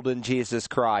fulfilled in Jesus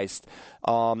Christ.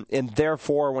 And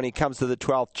therefore, when he comes to the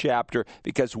 12th chapter,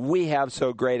 because we have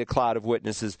so great a cloud of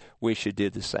witnesses, we should do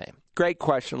the same. Great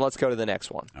question. Let's go to the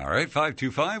next one. All right,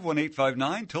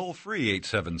 525-1859, toll free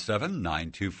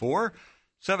 877-924-7233.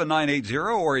 7980,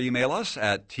 or email us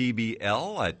at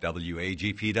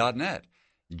tbl@wagp.net.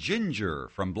 Ginger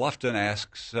from Bluffton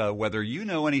asks whether you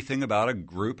know anything about a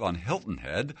group on Hilton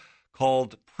Head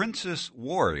called Princess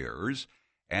Warriors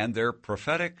and their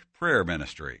prophetic prayer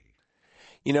ministry.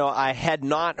 You know, I had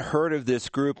not heard of this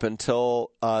group until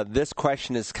this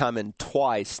question has come in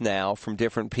twice now from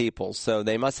different people. So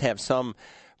they must have some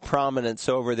prominence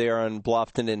over there on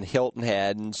Bluffton and Hilton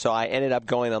Head. And so I ended up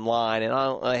going online, and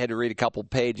I had to read a couple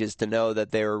pages to know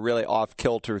that they were really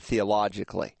off-kilter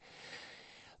theologically.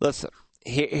 Listen,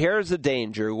 here's the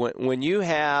danger. When you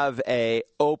have a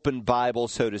open Bible,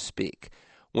 so to speak,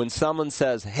 when someone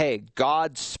says, hey,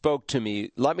 God spoke to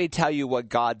me, let me tell you what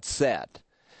God said.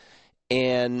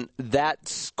 And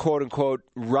that, quote-unquote,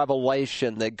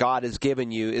 revelation that God has given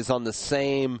you is on the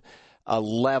same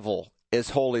level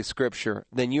as Holy Scripture,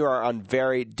 then you are on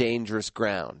very dangerous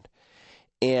ground.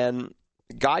 And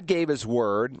God gave His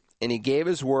Word, and He gave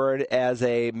His Word as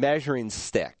a measuring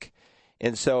stick.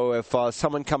 And so if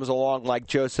someone comes along like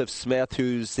Joseph Smith,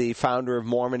 who's the founder of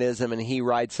Mormonism, and he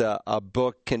writes a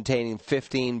book containing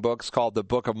 15 books called the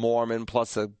Book of Mormon,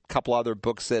 plus a couple other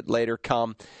books that later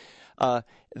come,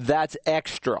 that's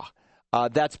extra.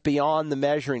 That's beyond the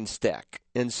measuring stick.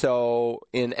 And so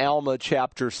in Alma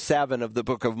chapter 7 of the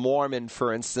Book of Mormon,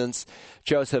 for instance,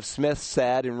 Joseph Smith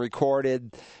said and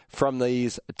recorded from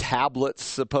these tablets,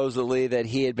 supposedly, that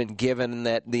he had been given,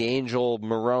 that the angel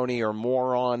Moroni or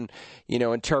Moron,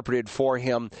 interpreted for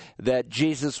him, that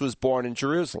Jesus was born in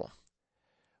Jerusalem.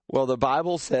 Well, the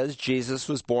Bible says Jesus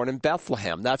was born in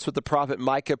Bethlehem. That's what the prophet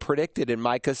Micah predicted in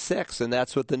Micah 6, and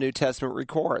that's what the New Testament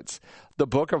records. The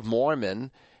Book of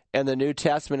Mormon and the New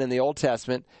Testament and the Old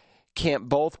Testament can't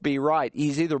both be right.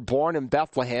 He's either born in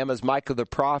Bethlehem, as Micah the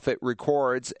prophet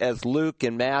records, as Luke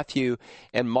and Matthew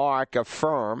and Mark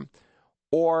affirm,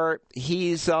 or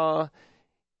he's not.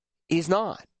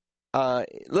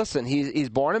 Listen, he's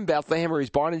born in Bethlehem or he's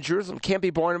born in Jerusalem. Can't be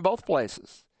born in both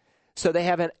places. So they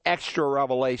have an extra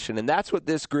revelation, and that's what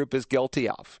this group is guilty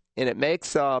of. And it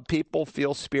makes people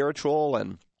feel spiritual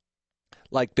and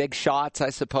like big shots,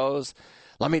 I suppose.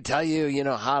 Let me tell you,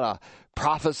 how to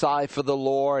prophesy for the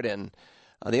Lord. And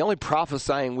the only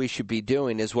prophesying we should be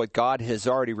doing is what God has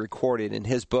already recorded in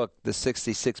His book, the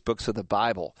 66 books of the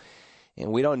Bible.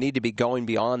 And we don't need to be going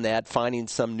beyond that, finding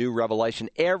some new revelation.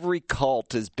 Every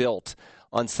cult is built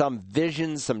on some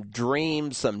vision, some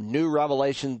dream, some new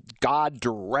revelation, God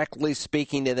directly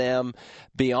speaking to them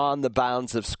beyond the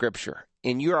bounds of Scripture.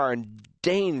 And you are in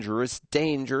dangerous,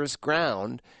 dangerous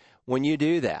ground when you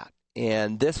do that.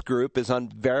 And this group is on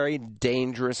very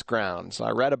dangerous ground. So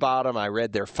I read about them. I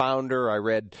read their founder. I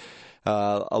read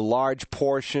a large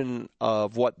portion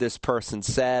of what this person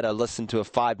said. I listened to a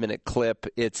 5-minute clip.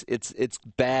 It's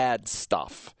bad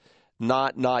stuff.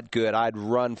 Not good. I'd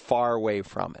run far away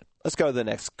from it. Let's go to the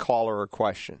next caller or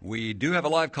question. We do have a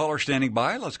live caller standing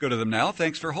by. Let's go to them now.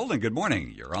 Thanks for holding. Good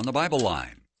morning. You're on the Bible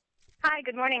line. Hi,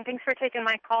 good morning. Thanks for taking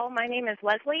my call. My name is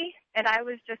Leslie, and I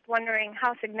was just wondering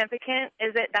how significant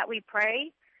is it that we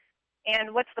pray?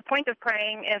 And what's the point of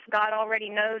praying if God already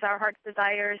knows our heart's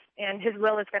desires and His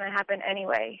will is going to happen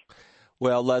anyway?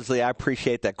 Well, Leslie, I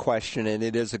appreciate that question, and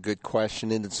it is a good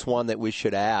question, and it's one that we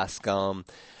should ask.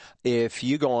 If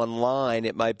you go online,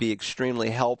 it might be extremely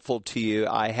helpful to you.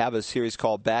 I have a series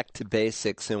called Back to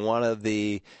Basics, and one of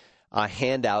the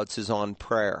handouts is on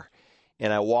prayer.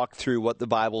 And I walk through what the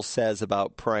Bible says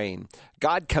about praying.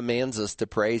 God commands us to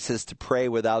pray. He says to pray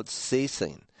without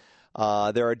ceasing.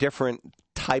 There are different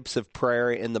types of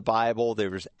prayer in the Bible.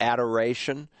 There's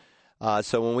adoration.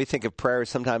 So when we think of prayer,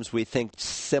 sometimes we think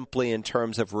simply in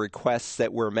terms of requests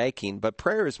that we're making. But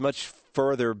prayer is much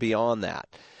further beyond that.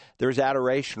 There's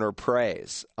adoration or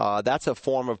praise. That's a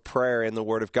form of prayer in the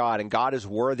Word of God, and God is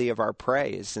worthy of our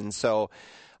praise. And so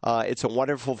it's a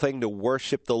wonderful thing to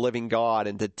worship the living God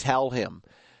and to tell Him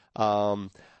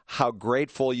how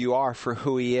grateful you are for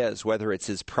who He is, whether it's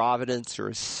His providence or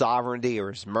His sovereignty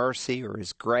or His mercy or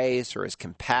His grace or His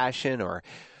compassion or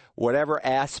whatever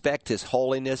aspect, His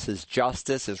holiness, His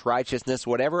justice, His righteousness,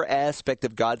 whatever aspect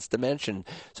of God's dimension.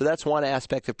 So that's one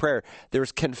aspect of prayer.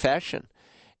 There's confession.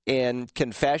 And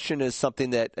confession is something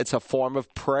that it's a form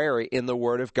of prayer in the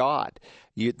Word of God.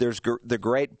 There's the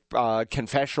great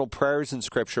confessional prayers in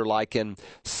Scripture, like in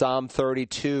Psalm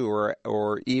 32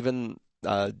 or even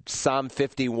Psalm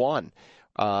 51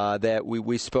 that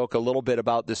we spoke a little bit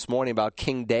about this morning about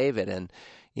King David. And,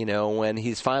 when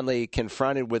he's finally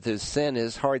confronted with his sin,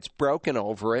 his heart's broken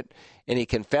over it, and he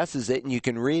confesses it. And you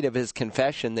can read of his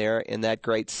confession there in that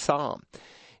great psalm.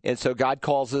 And so God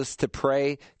calls us to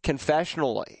pray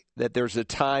confessionally. that there's a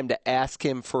time to ask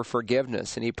him for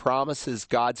forgiveness. And he promises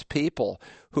God's people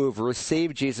who have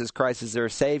received Jesus Christ as their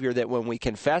Savior that when we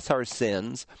confess our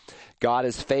sins, God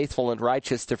is faithful and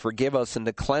righteous to forgive us and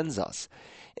to cleanse us.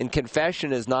 And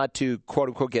confession is not to, quote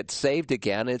unquote, get saved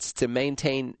again. It's to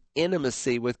maintain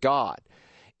intimacy with God.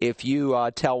 If you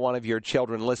tell one of your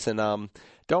children, listen,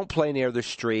 don't play near the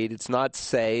street, it's not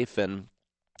safe, and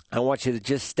I want you to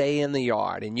just stay in the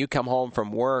yard, and you come home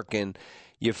from work and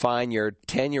you find your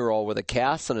 10-year-old with a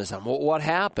cast on his arm, well, what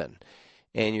happened?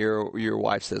 And your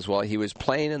wife says, well, he was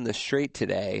playing in the street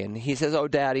today. And he says, oh,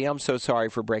 Daddy, I'm so sorry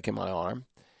for breaking my arm.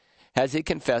 Has he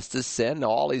confessed his sin? No,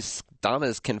 all he's done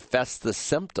is confess the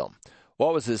symptom.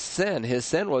 What was his sin? His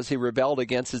sin was he rebelled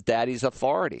against his daddy's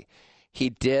authority. He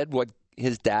did what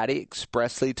his daddy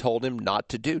expressly told him not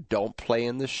to do. Don't play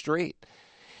in the street.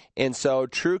 And so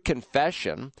true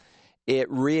confession, it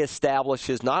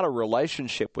reestablishes not a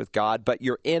relationship with God, but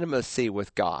your intimacy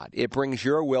with God. It brings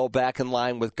your will back in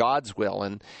line with God's will.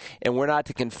 And we're not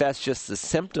to confess just the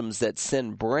symptoms that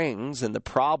sin brings and the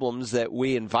problems that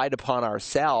we invite upon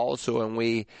ourselves when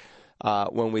we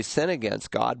sin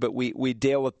against God, but we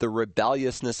deal with the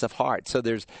rebelliousness of heart. So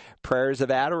there's prayers of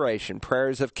adoration,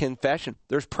 prayers of confession.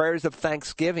 There's prayers of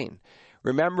thanksgiving.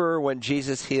 Remember when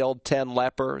Jesus healed 10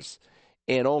 lepers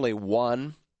and only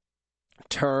one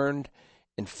turned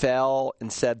and fell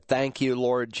and said, thank you,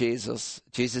 Lord Jesus.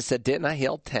 Jesus said, didn't I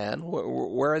heal 10?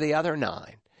 Where are the other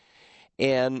 9?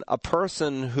 And a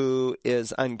person who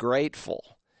is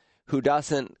ungrateful, who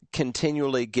doesn't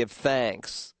continually give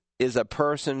thanks, is a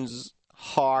person's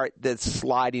heart that's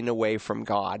sliding away from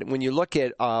God. When you look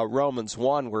at Romans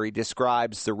 1, where he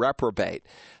describes the reprobate,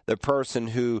 the person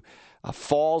who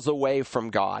falls away from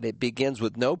God, it begins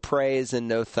with no praise and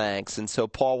no thanks. And so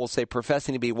Paul will say,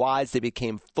 professing to be wise, they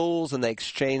became fools, and they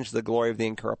exchanged the glory of the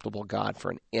incorruptible God for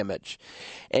an image.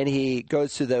 And he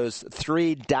goes through those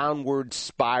 3 downward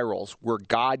spirals where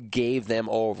God gave them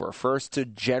over. First to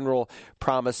general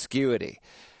promiscuity,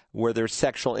 where there's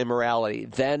sexual immorality,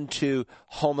 then to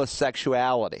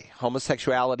homosexuality.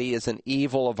 Homosexuality is an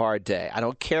evil of our day. I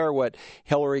don't care what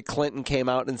Hillary Clinton came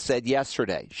out and said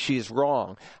yesterday. She's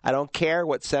wrong. I don't care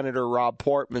what Senator Rob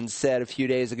Portman said a few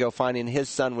days ago, finding his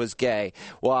son was gay.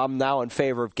 Well, I'm now in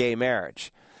favor of gay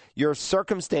marriage. Your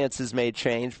circumstances may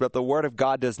change, but the Word of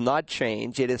God does not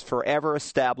change. It is forever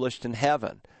established in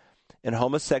heaven. And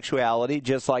homosexuality,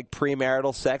 just like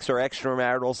premarital sex or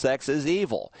extramarital sex, is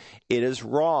evil. It is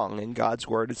wrong, and God's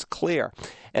word is clear.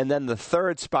 And then the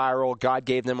third spiral, God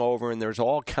gave them over, and there's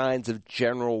all kinds of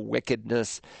general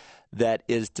wickedness that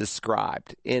is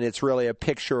described. And it's really a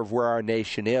picture of where our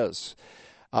nation is.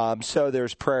 So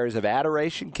there's prayers of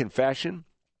adoration, confession,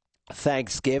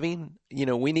 thanksgiving. You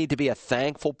know, we need to be a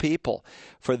thankful people,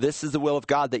 for this is the will of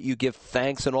God, that you give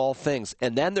thanks in all things.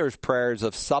 And then there's prayers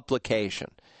of supplication.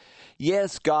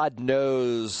 Yes, God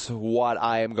knows what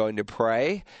I am going to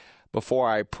pray before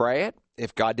I pray it.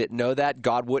 If God didn't know that,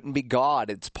 God wouldn't be God.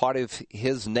 It's part of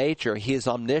his nature. He is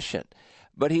omniscient.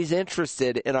 But he's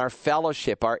interested in our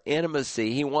fellowship, our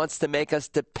intimacy. He wants to make us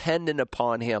dependent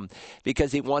upon him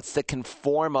because he wants to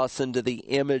conform us into the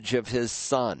image of his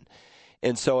Son.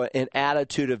 And so an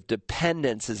attitude of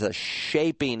dependence is a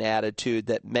shaping attitude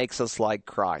that makes us like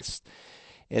Christ.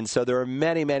 And so there are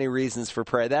many, many reasons for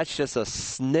prayer. That's just a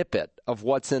snippet of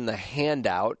what's in the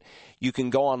handout. You can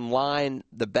go online,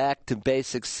 the Back to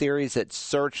Basics series at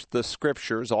Search the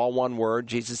Scriptures, all one word.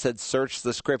 Jesus said, search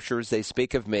the Scriptures, they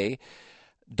speak of me.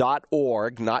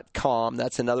 .org, not .com.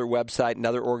 That's another website,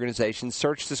 another organization.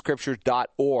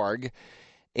 Searchthescriptures.org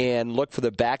and look for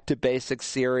the Back to Basics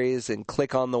series and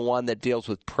click on the one that deals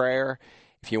with prayer.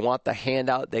 If you want the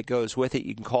handout that goes with it,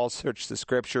 you can call Search the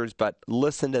Scriptures, but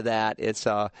listen to that. It's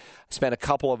I spent a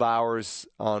couple of hours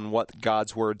on what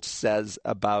God's Word says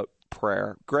about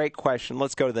prayer. Great question.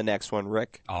 Let's go to the next one,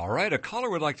 Rick. All right. A caller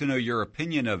would like to know your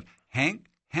opinion of Hank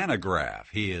Hanegraaff.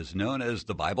 He is known as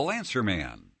the Bible Answer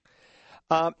Man.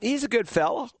 He's a good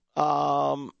fellow.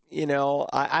 You know,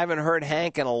 I haven't heard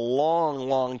Hank in a long,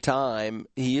 long time.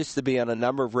 He used to be on a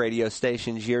number of radio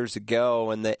stations years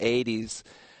ago in the 80s.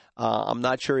 I'm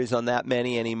not sure he's on that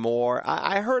many anymore.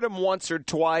 I heard him once or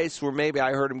twice where maybe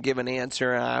I heard him give an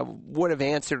answer, and I would have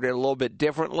answered it a little bit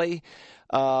differently.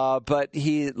 But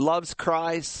he loves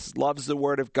Christ, loves the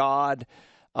Word of God,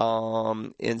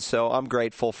 and so I'm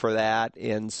grateful for that,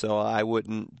 and so I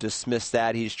wouldn't dismiss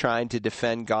that. He's trying to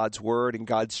defend God's Word and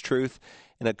God's truth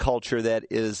in a culture that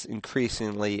is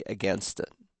increasingly against it.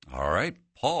 All right.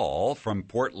 Paul from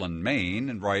Portland,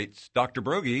 Maine, writes, Dr.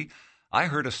 Broggi, I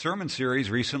heard a sermon series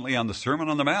recently on the Sermon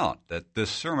on the Mount, that this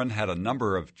sermon had a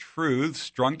number of truths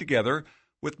strung together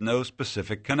with no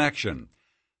specific connection.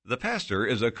 The pastor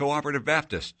is a Cooperative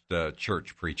Baptist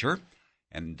church preacher,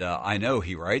 and I know,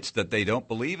 he writes, that they don't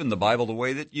believe in the Bible the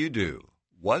way that you do.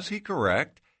 Was he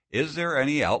correct? Is there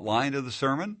any outline to the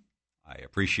sermon? I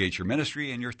appreciate your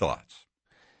ministry and your thoughts.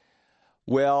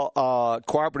 Well,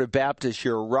 Cooperative Baptists,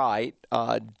 you're right,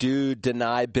 do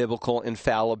deny biblical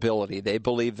infallibility. They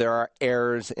believe there are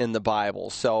errors in the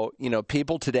Bible. So,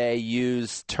 people today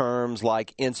use terms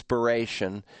like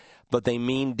inspiration, but they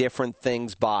mean different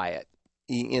things by it.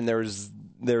 And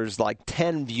there's like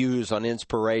 10 views on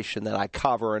inspiration that I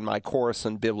cover in my course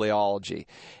in bibliology.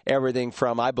 Everything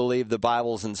from, I believe the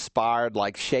Bible's inspired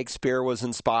like Shakespeare was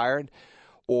inspired,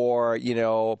 or,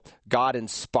 God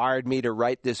inspired me to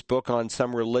write this book on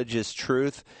some religious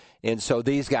truth, and so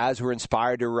these guys were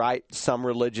inspired to write some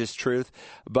religious truth.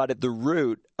 But at the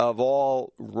root of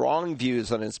all wrong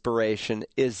views on inspiration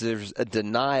is there's a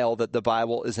denial that the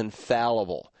Bible is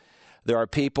infallible. There are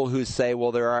people who say,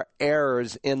 well, there are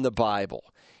errors in the Bible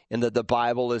and that the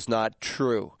Bible is not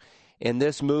true. And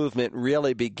this movement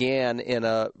really began in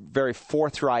a very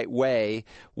forthright way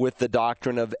with the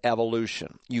doctrine of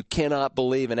evolution. You cannot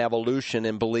believe in evolution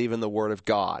and believe in the Word of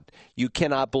God. You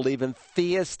cannot believe in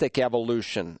theistic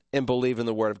evolution and believe in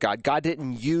the Word of God. God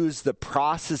didn't use the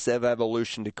process of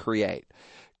evolution to create.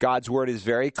 God's Word is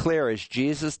very clear, as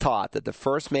Jesus taught, that the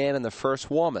first man and the first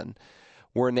woman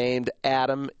were named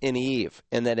Adam and Eve,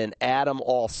 and that in Adam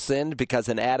all sinned, because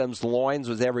in Adam's loins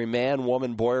was every man,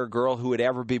 woman, boy, or girl who would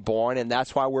ever be born, and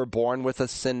that's why we're born with a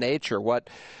sin nature, what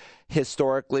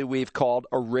historically we've called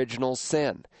original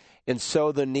sin. And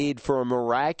so the need for a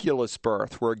miraculous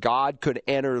birth, where God could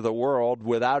enter the world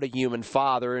without a human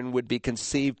father and would be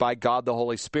conceived by God the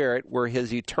Holy Spirit, where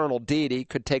his eternal deity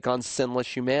could take on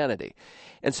sinless humanity.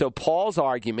 And so Paul's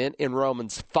argument in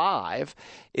Romans 5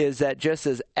 is that just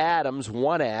as Adam's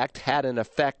one act had an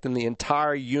effect in the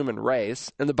entire human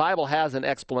race, and the Bible has an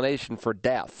explanation for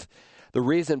death. The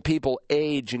reason people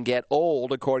age and get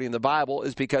old, according to the Bible,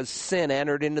 is because sin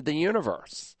entered into the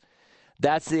universe.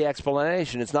 That's the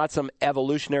explanation. It's not some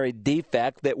evolutionary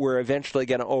defect that we're eventually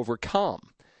going to overcome.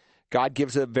 God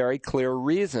gives a very clear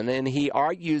reason, and he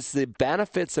argues the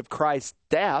benefits of Christ's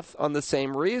death on the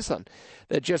same reason,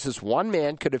 that just as one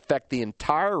man could affect the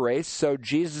entire race, so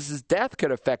Jesus' death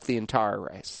could affect the entire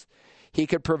race. He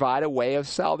could provide a way of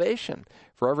salvation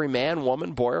for every man,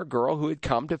 woman, boy, or girl who had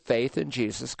come to faith in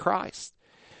Jesus Christ.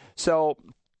 So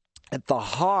at the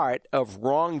heart of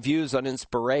wrong views on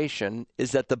inspiration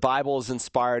is that the Bible is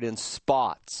inspired in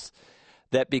spots.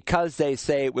 That because they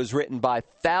say it was written by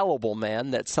fallible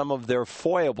men, that some of their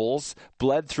foibles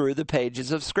bled through the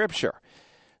pages of Scripture.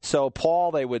 So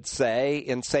Paul, they would say,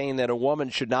 in saying that a woman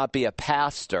should not be a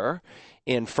pastor,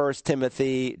 in 1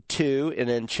 Timothy 2 and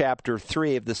in chapter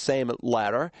 3 of the same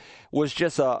letter, was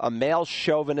just a male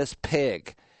chauvinist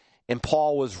pig. And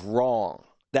Paul was wrong.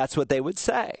 That's what they would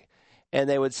say. And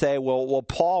they would say, well,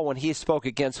 Paul, when he spoke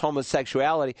against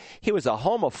homosexuality, he was a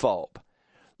homophobe.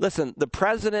 Listen, the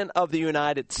President of the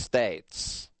United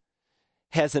States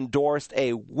has endorsed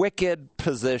a wicked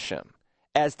position,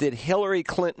 as did Hillary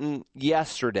Clinton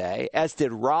yesterday, as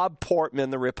did Rob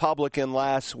Portman, the Republican,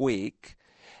 last week,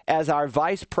 as our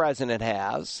Vice President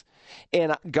has.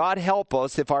 And God help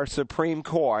us if our Supreme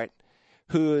Court,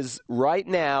 who is right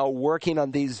now working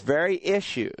on these very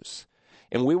issues,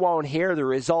 and we won't hear the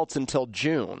results until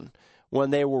June when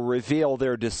they will reveal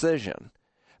their decision.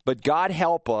 But God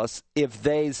help us if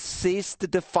they cease to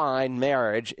define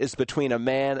marriage as between a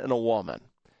man and a woman.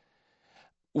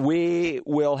 We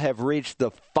will have reached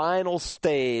the final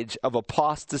stage of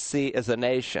apostasy as a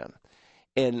nation.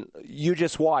 And you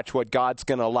just watch what God's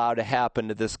going to allow to happen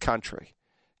to this country.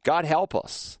 God help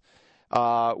us.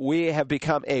 We have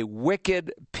become a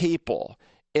wicked people,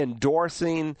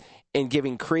 endorsing and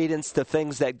giving credence to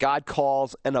things that God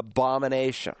calls an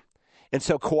abomination. And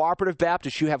so Cooperative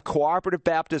Baptists, you have Cooperative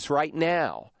Baptists right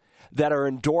now that are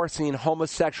endorsing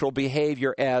homosexual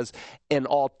behavior as an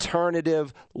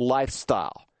alternative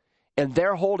lifestyle. And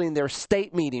they're holding their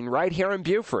state meeting right here in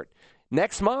Beaufort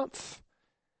next month.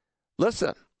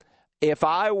 Listen, if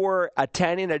I were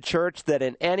attending a church that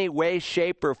in any way,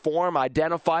 shape, or form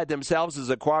identified themselves as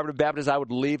a Cooperative Baptist, I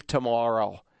would leave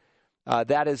tomorrow.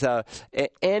 That is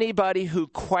anybody who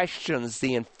questions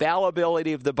the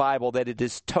infallibility of the Bible, that it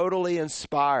is totally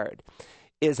inspired,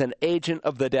 is an agent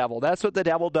of the devil. That's what the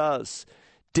devil does.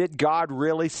 Did God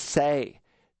really say?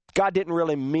 God didn't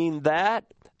really mean that.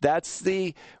 That's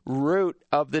the root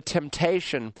of the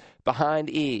temptation behind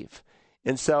Eve.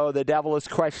 And so the devil is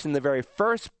questioning the very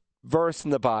first verse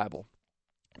in the Bible.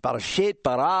 Barashit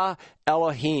bara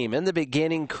Elohim. In the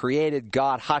beginning created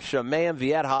God, Hashemayim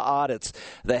v'et ha'aretz,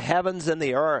 the heavens and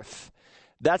the earth.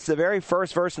 That's the very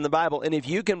first verse in the Bible. And if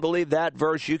you can believe that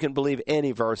verse, you can believe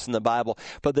any verse in the Bible.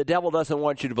 But the devil doesn't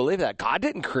want you to believe that. God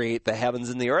didn't create the heavens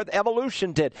and the earth.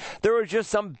 Evolution did. There was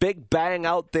just some big bang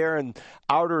out there in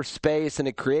outer space, and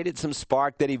it created some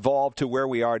spark that evolved to where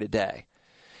we are today.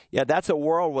 Yeah, that's a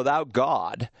world without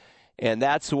God, and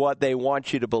that's what they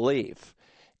want you to believe.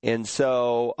 And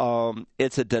so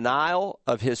it's a denial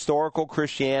of historical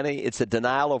Christianity. It's a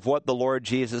denial of what the Lord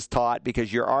Jesus taught,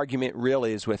 because your argument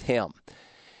really is with him.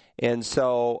 And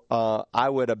so I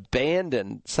would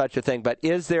abandon such a thing. But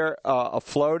is there a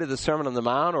flow to the Sermon on the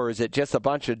Mount, or is it just a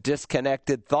bunch of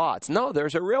disconnected thoughts? No,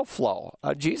 there's a real flow.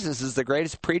 Jesus is the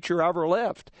greatest preacher ever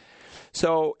lived.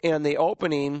 So in the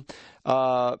opening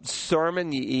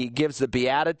sermon, he gives the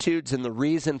Beatitudes and the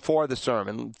reason for the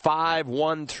sermon.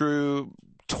 5:1 through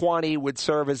 20 would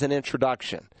serve as an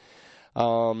introduction,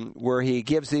 where he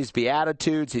gives these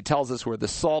Beatitudes. He tells us we're the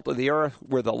salt of the earth,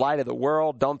 we're the light of the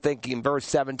world. Don't think in verse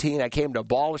 17, I came to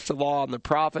abolish the law and the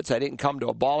prophets. I didn't come to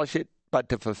abolish it, but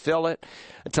to fulfill it.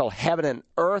 Until heaven and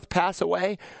earth pass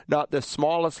away, not the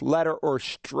smallest letter or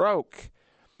stroke.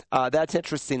 That's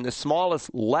interesting. The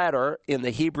smallest letter in the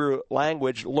Hebrew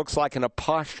language looks like an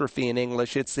apostrophe in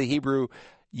English. It's the Hebrew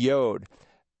yod.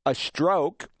 A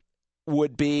stroke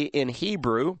would be in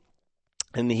Hebrew,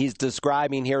 and he's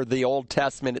describing here the Old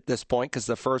Testament at this point, because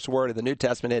the first word of the New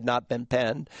Testament had not been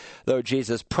penned, though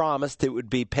Jesus promised it would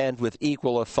be penned with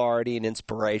equal authority and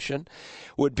inspiration.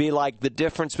 Would be like the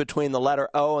difference between the letter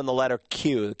O and the letter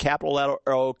Q. The capital letter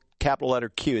O, capital letter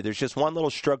Q. There's just one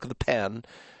little stroke of the pen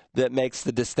that makes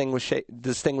the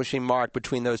distinguishing mark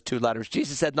between those two letters.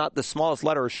 Jesus said not the smallest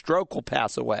letter or stroke will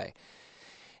pass away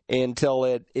until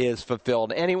it is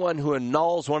fulfilled. Anyone who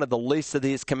annuls one of the least of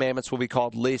these commandments will be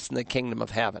called least in the kingdom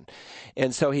of heaven.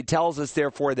 And so he tells us,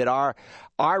 therefore, that our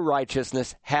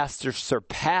righteousness has to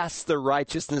surpass the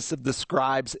righteousness of the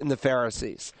scribes and the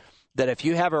Pharisees. That if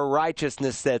you have a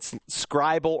righteousness that's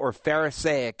scribal or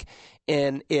Pharisaic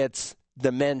in its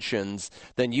dimensions,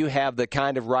 then you have the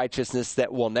kind of righteousness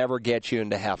that will never get you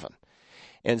into heaven.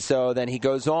 And so then he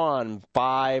goes on,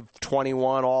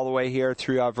 5:21 all the way here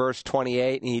through verse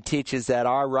 28, and he teaches that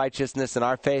our righteousness and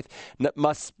our faith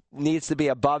needs to be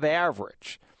above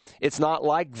average. It's not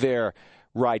like their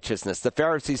righteousness. The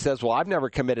Pharisee says, well, I've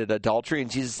never committed adultery. And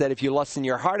Jesus said, if you lust in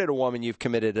your heart at a woman, you've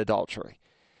committed adultery.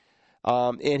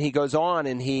 And he goes on,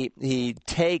 and he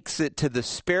takes it to the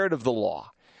spirit of the law.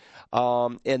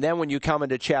 And then when you come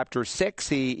into chapter 6,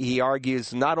 he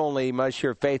argues not only must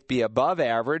your faith be above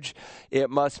average, it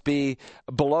must be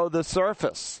below the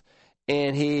surface.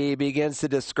 And he begins to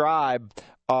describe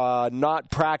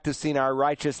not practicing our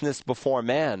righteousness before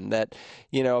men. That,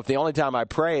 if the only time I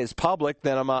pray is public,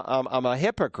 then I'm a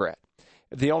hypocrite.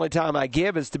 If the only time I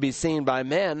give is to be seen by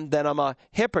men, then I'm a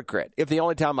hypocrite. If the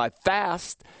only time I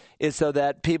fast is so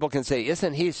that people can say,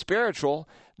 isn't he spiritual,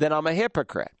 then I'm a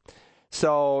hypocrite.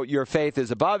 So your faith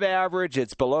is above average,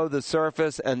 it's below the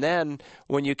surface, and then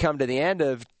when you come to the end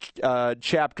of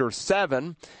chapter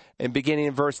 7, and beginning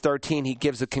in verse 13, he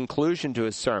gives a conclusion to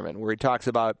his sermon where he talks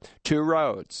about 2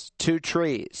 roads, 2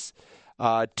 trees,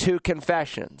 2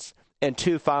 confessions, and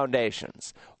 2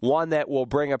 foundations. One that will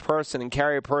bring a person and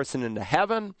carry a person into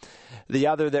heaven, the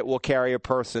other that will carry a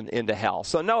person into hell.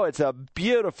 So no, it's a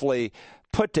beautifully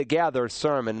put together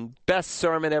sermon, best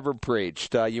sermon ever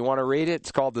preached. You want to read it?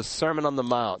 It's called the Sermon on the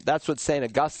Mount. That's what St.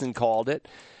 Augustine called it.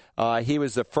 He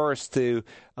was the first to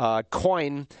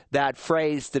coin that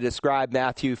phrase to describe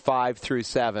Matthew 5 through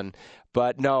 7.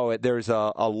 But no, there's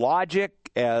a logic,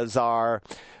 as our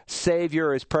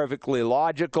Savior is perfectly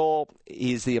logical.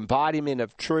 He's the embodiment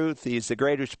of truth. He's the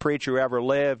greatest preacher who ever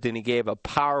lived, and he gave a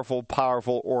powerful,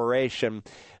 powerful oration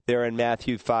there in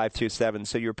Matthew 5 through 7.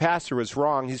 So your pastor was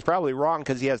wrong. He's probably wrong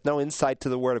because he has no insight to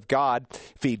the Word of God.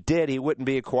 If he did, he wouldn't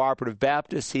be a cooperative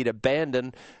Baptist. He'd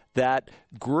abandon that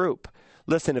group.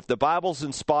 Listen, if the Bible's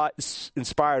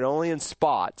inspired only in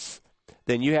spots,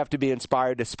 then you have to be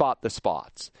inspired to spot the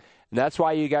spots. And that's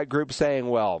why you got groups saying,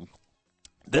 well,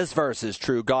 this verse is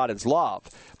true, God is love.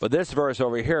 But this verse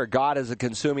over here, God is a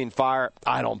consuming fire,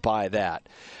 I don't buy that.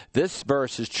 This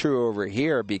verse is true over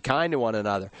here, be kind to one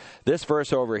another. This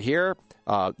verse over here,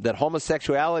 that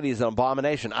homosexuality is an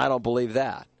abomination, I don't believe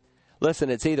that. Listen,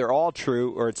 it's either all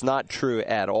true or it's not true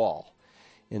at all.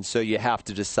 And so you have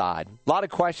to decide. A lot of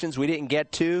questions we didn't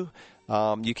get to.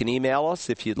 You can email us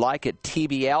if you'd like at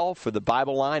TBL for the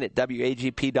Bible line at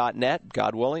WAGP.net.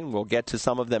 God willing, we'll get to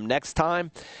some of them next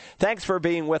time. Thanks for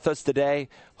being with us today.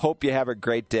 Hope you have a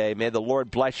great day. May the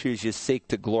Lord bless you as you seek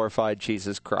to glorify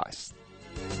Jesus Christ.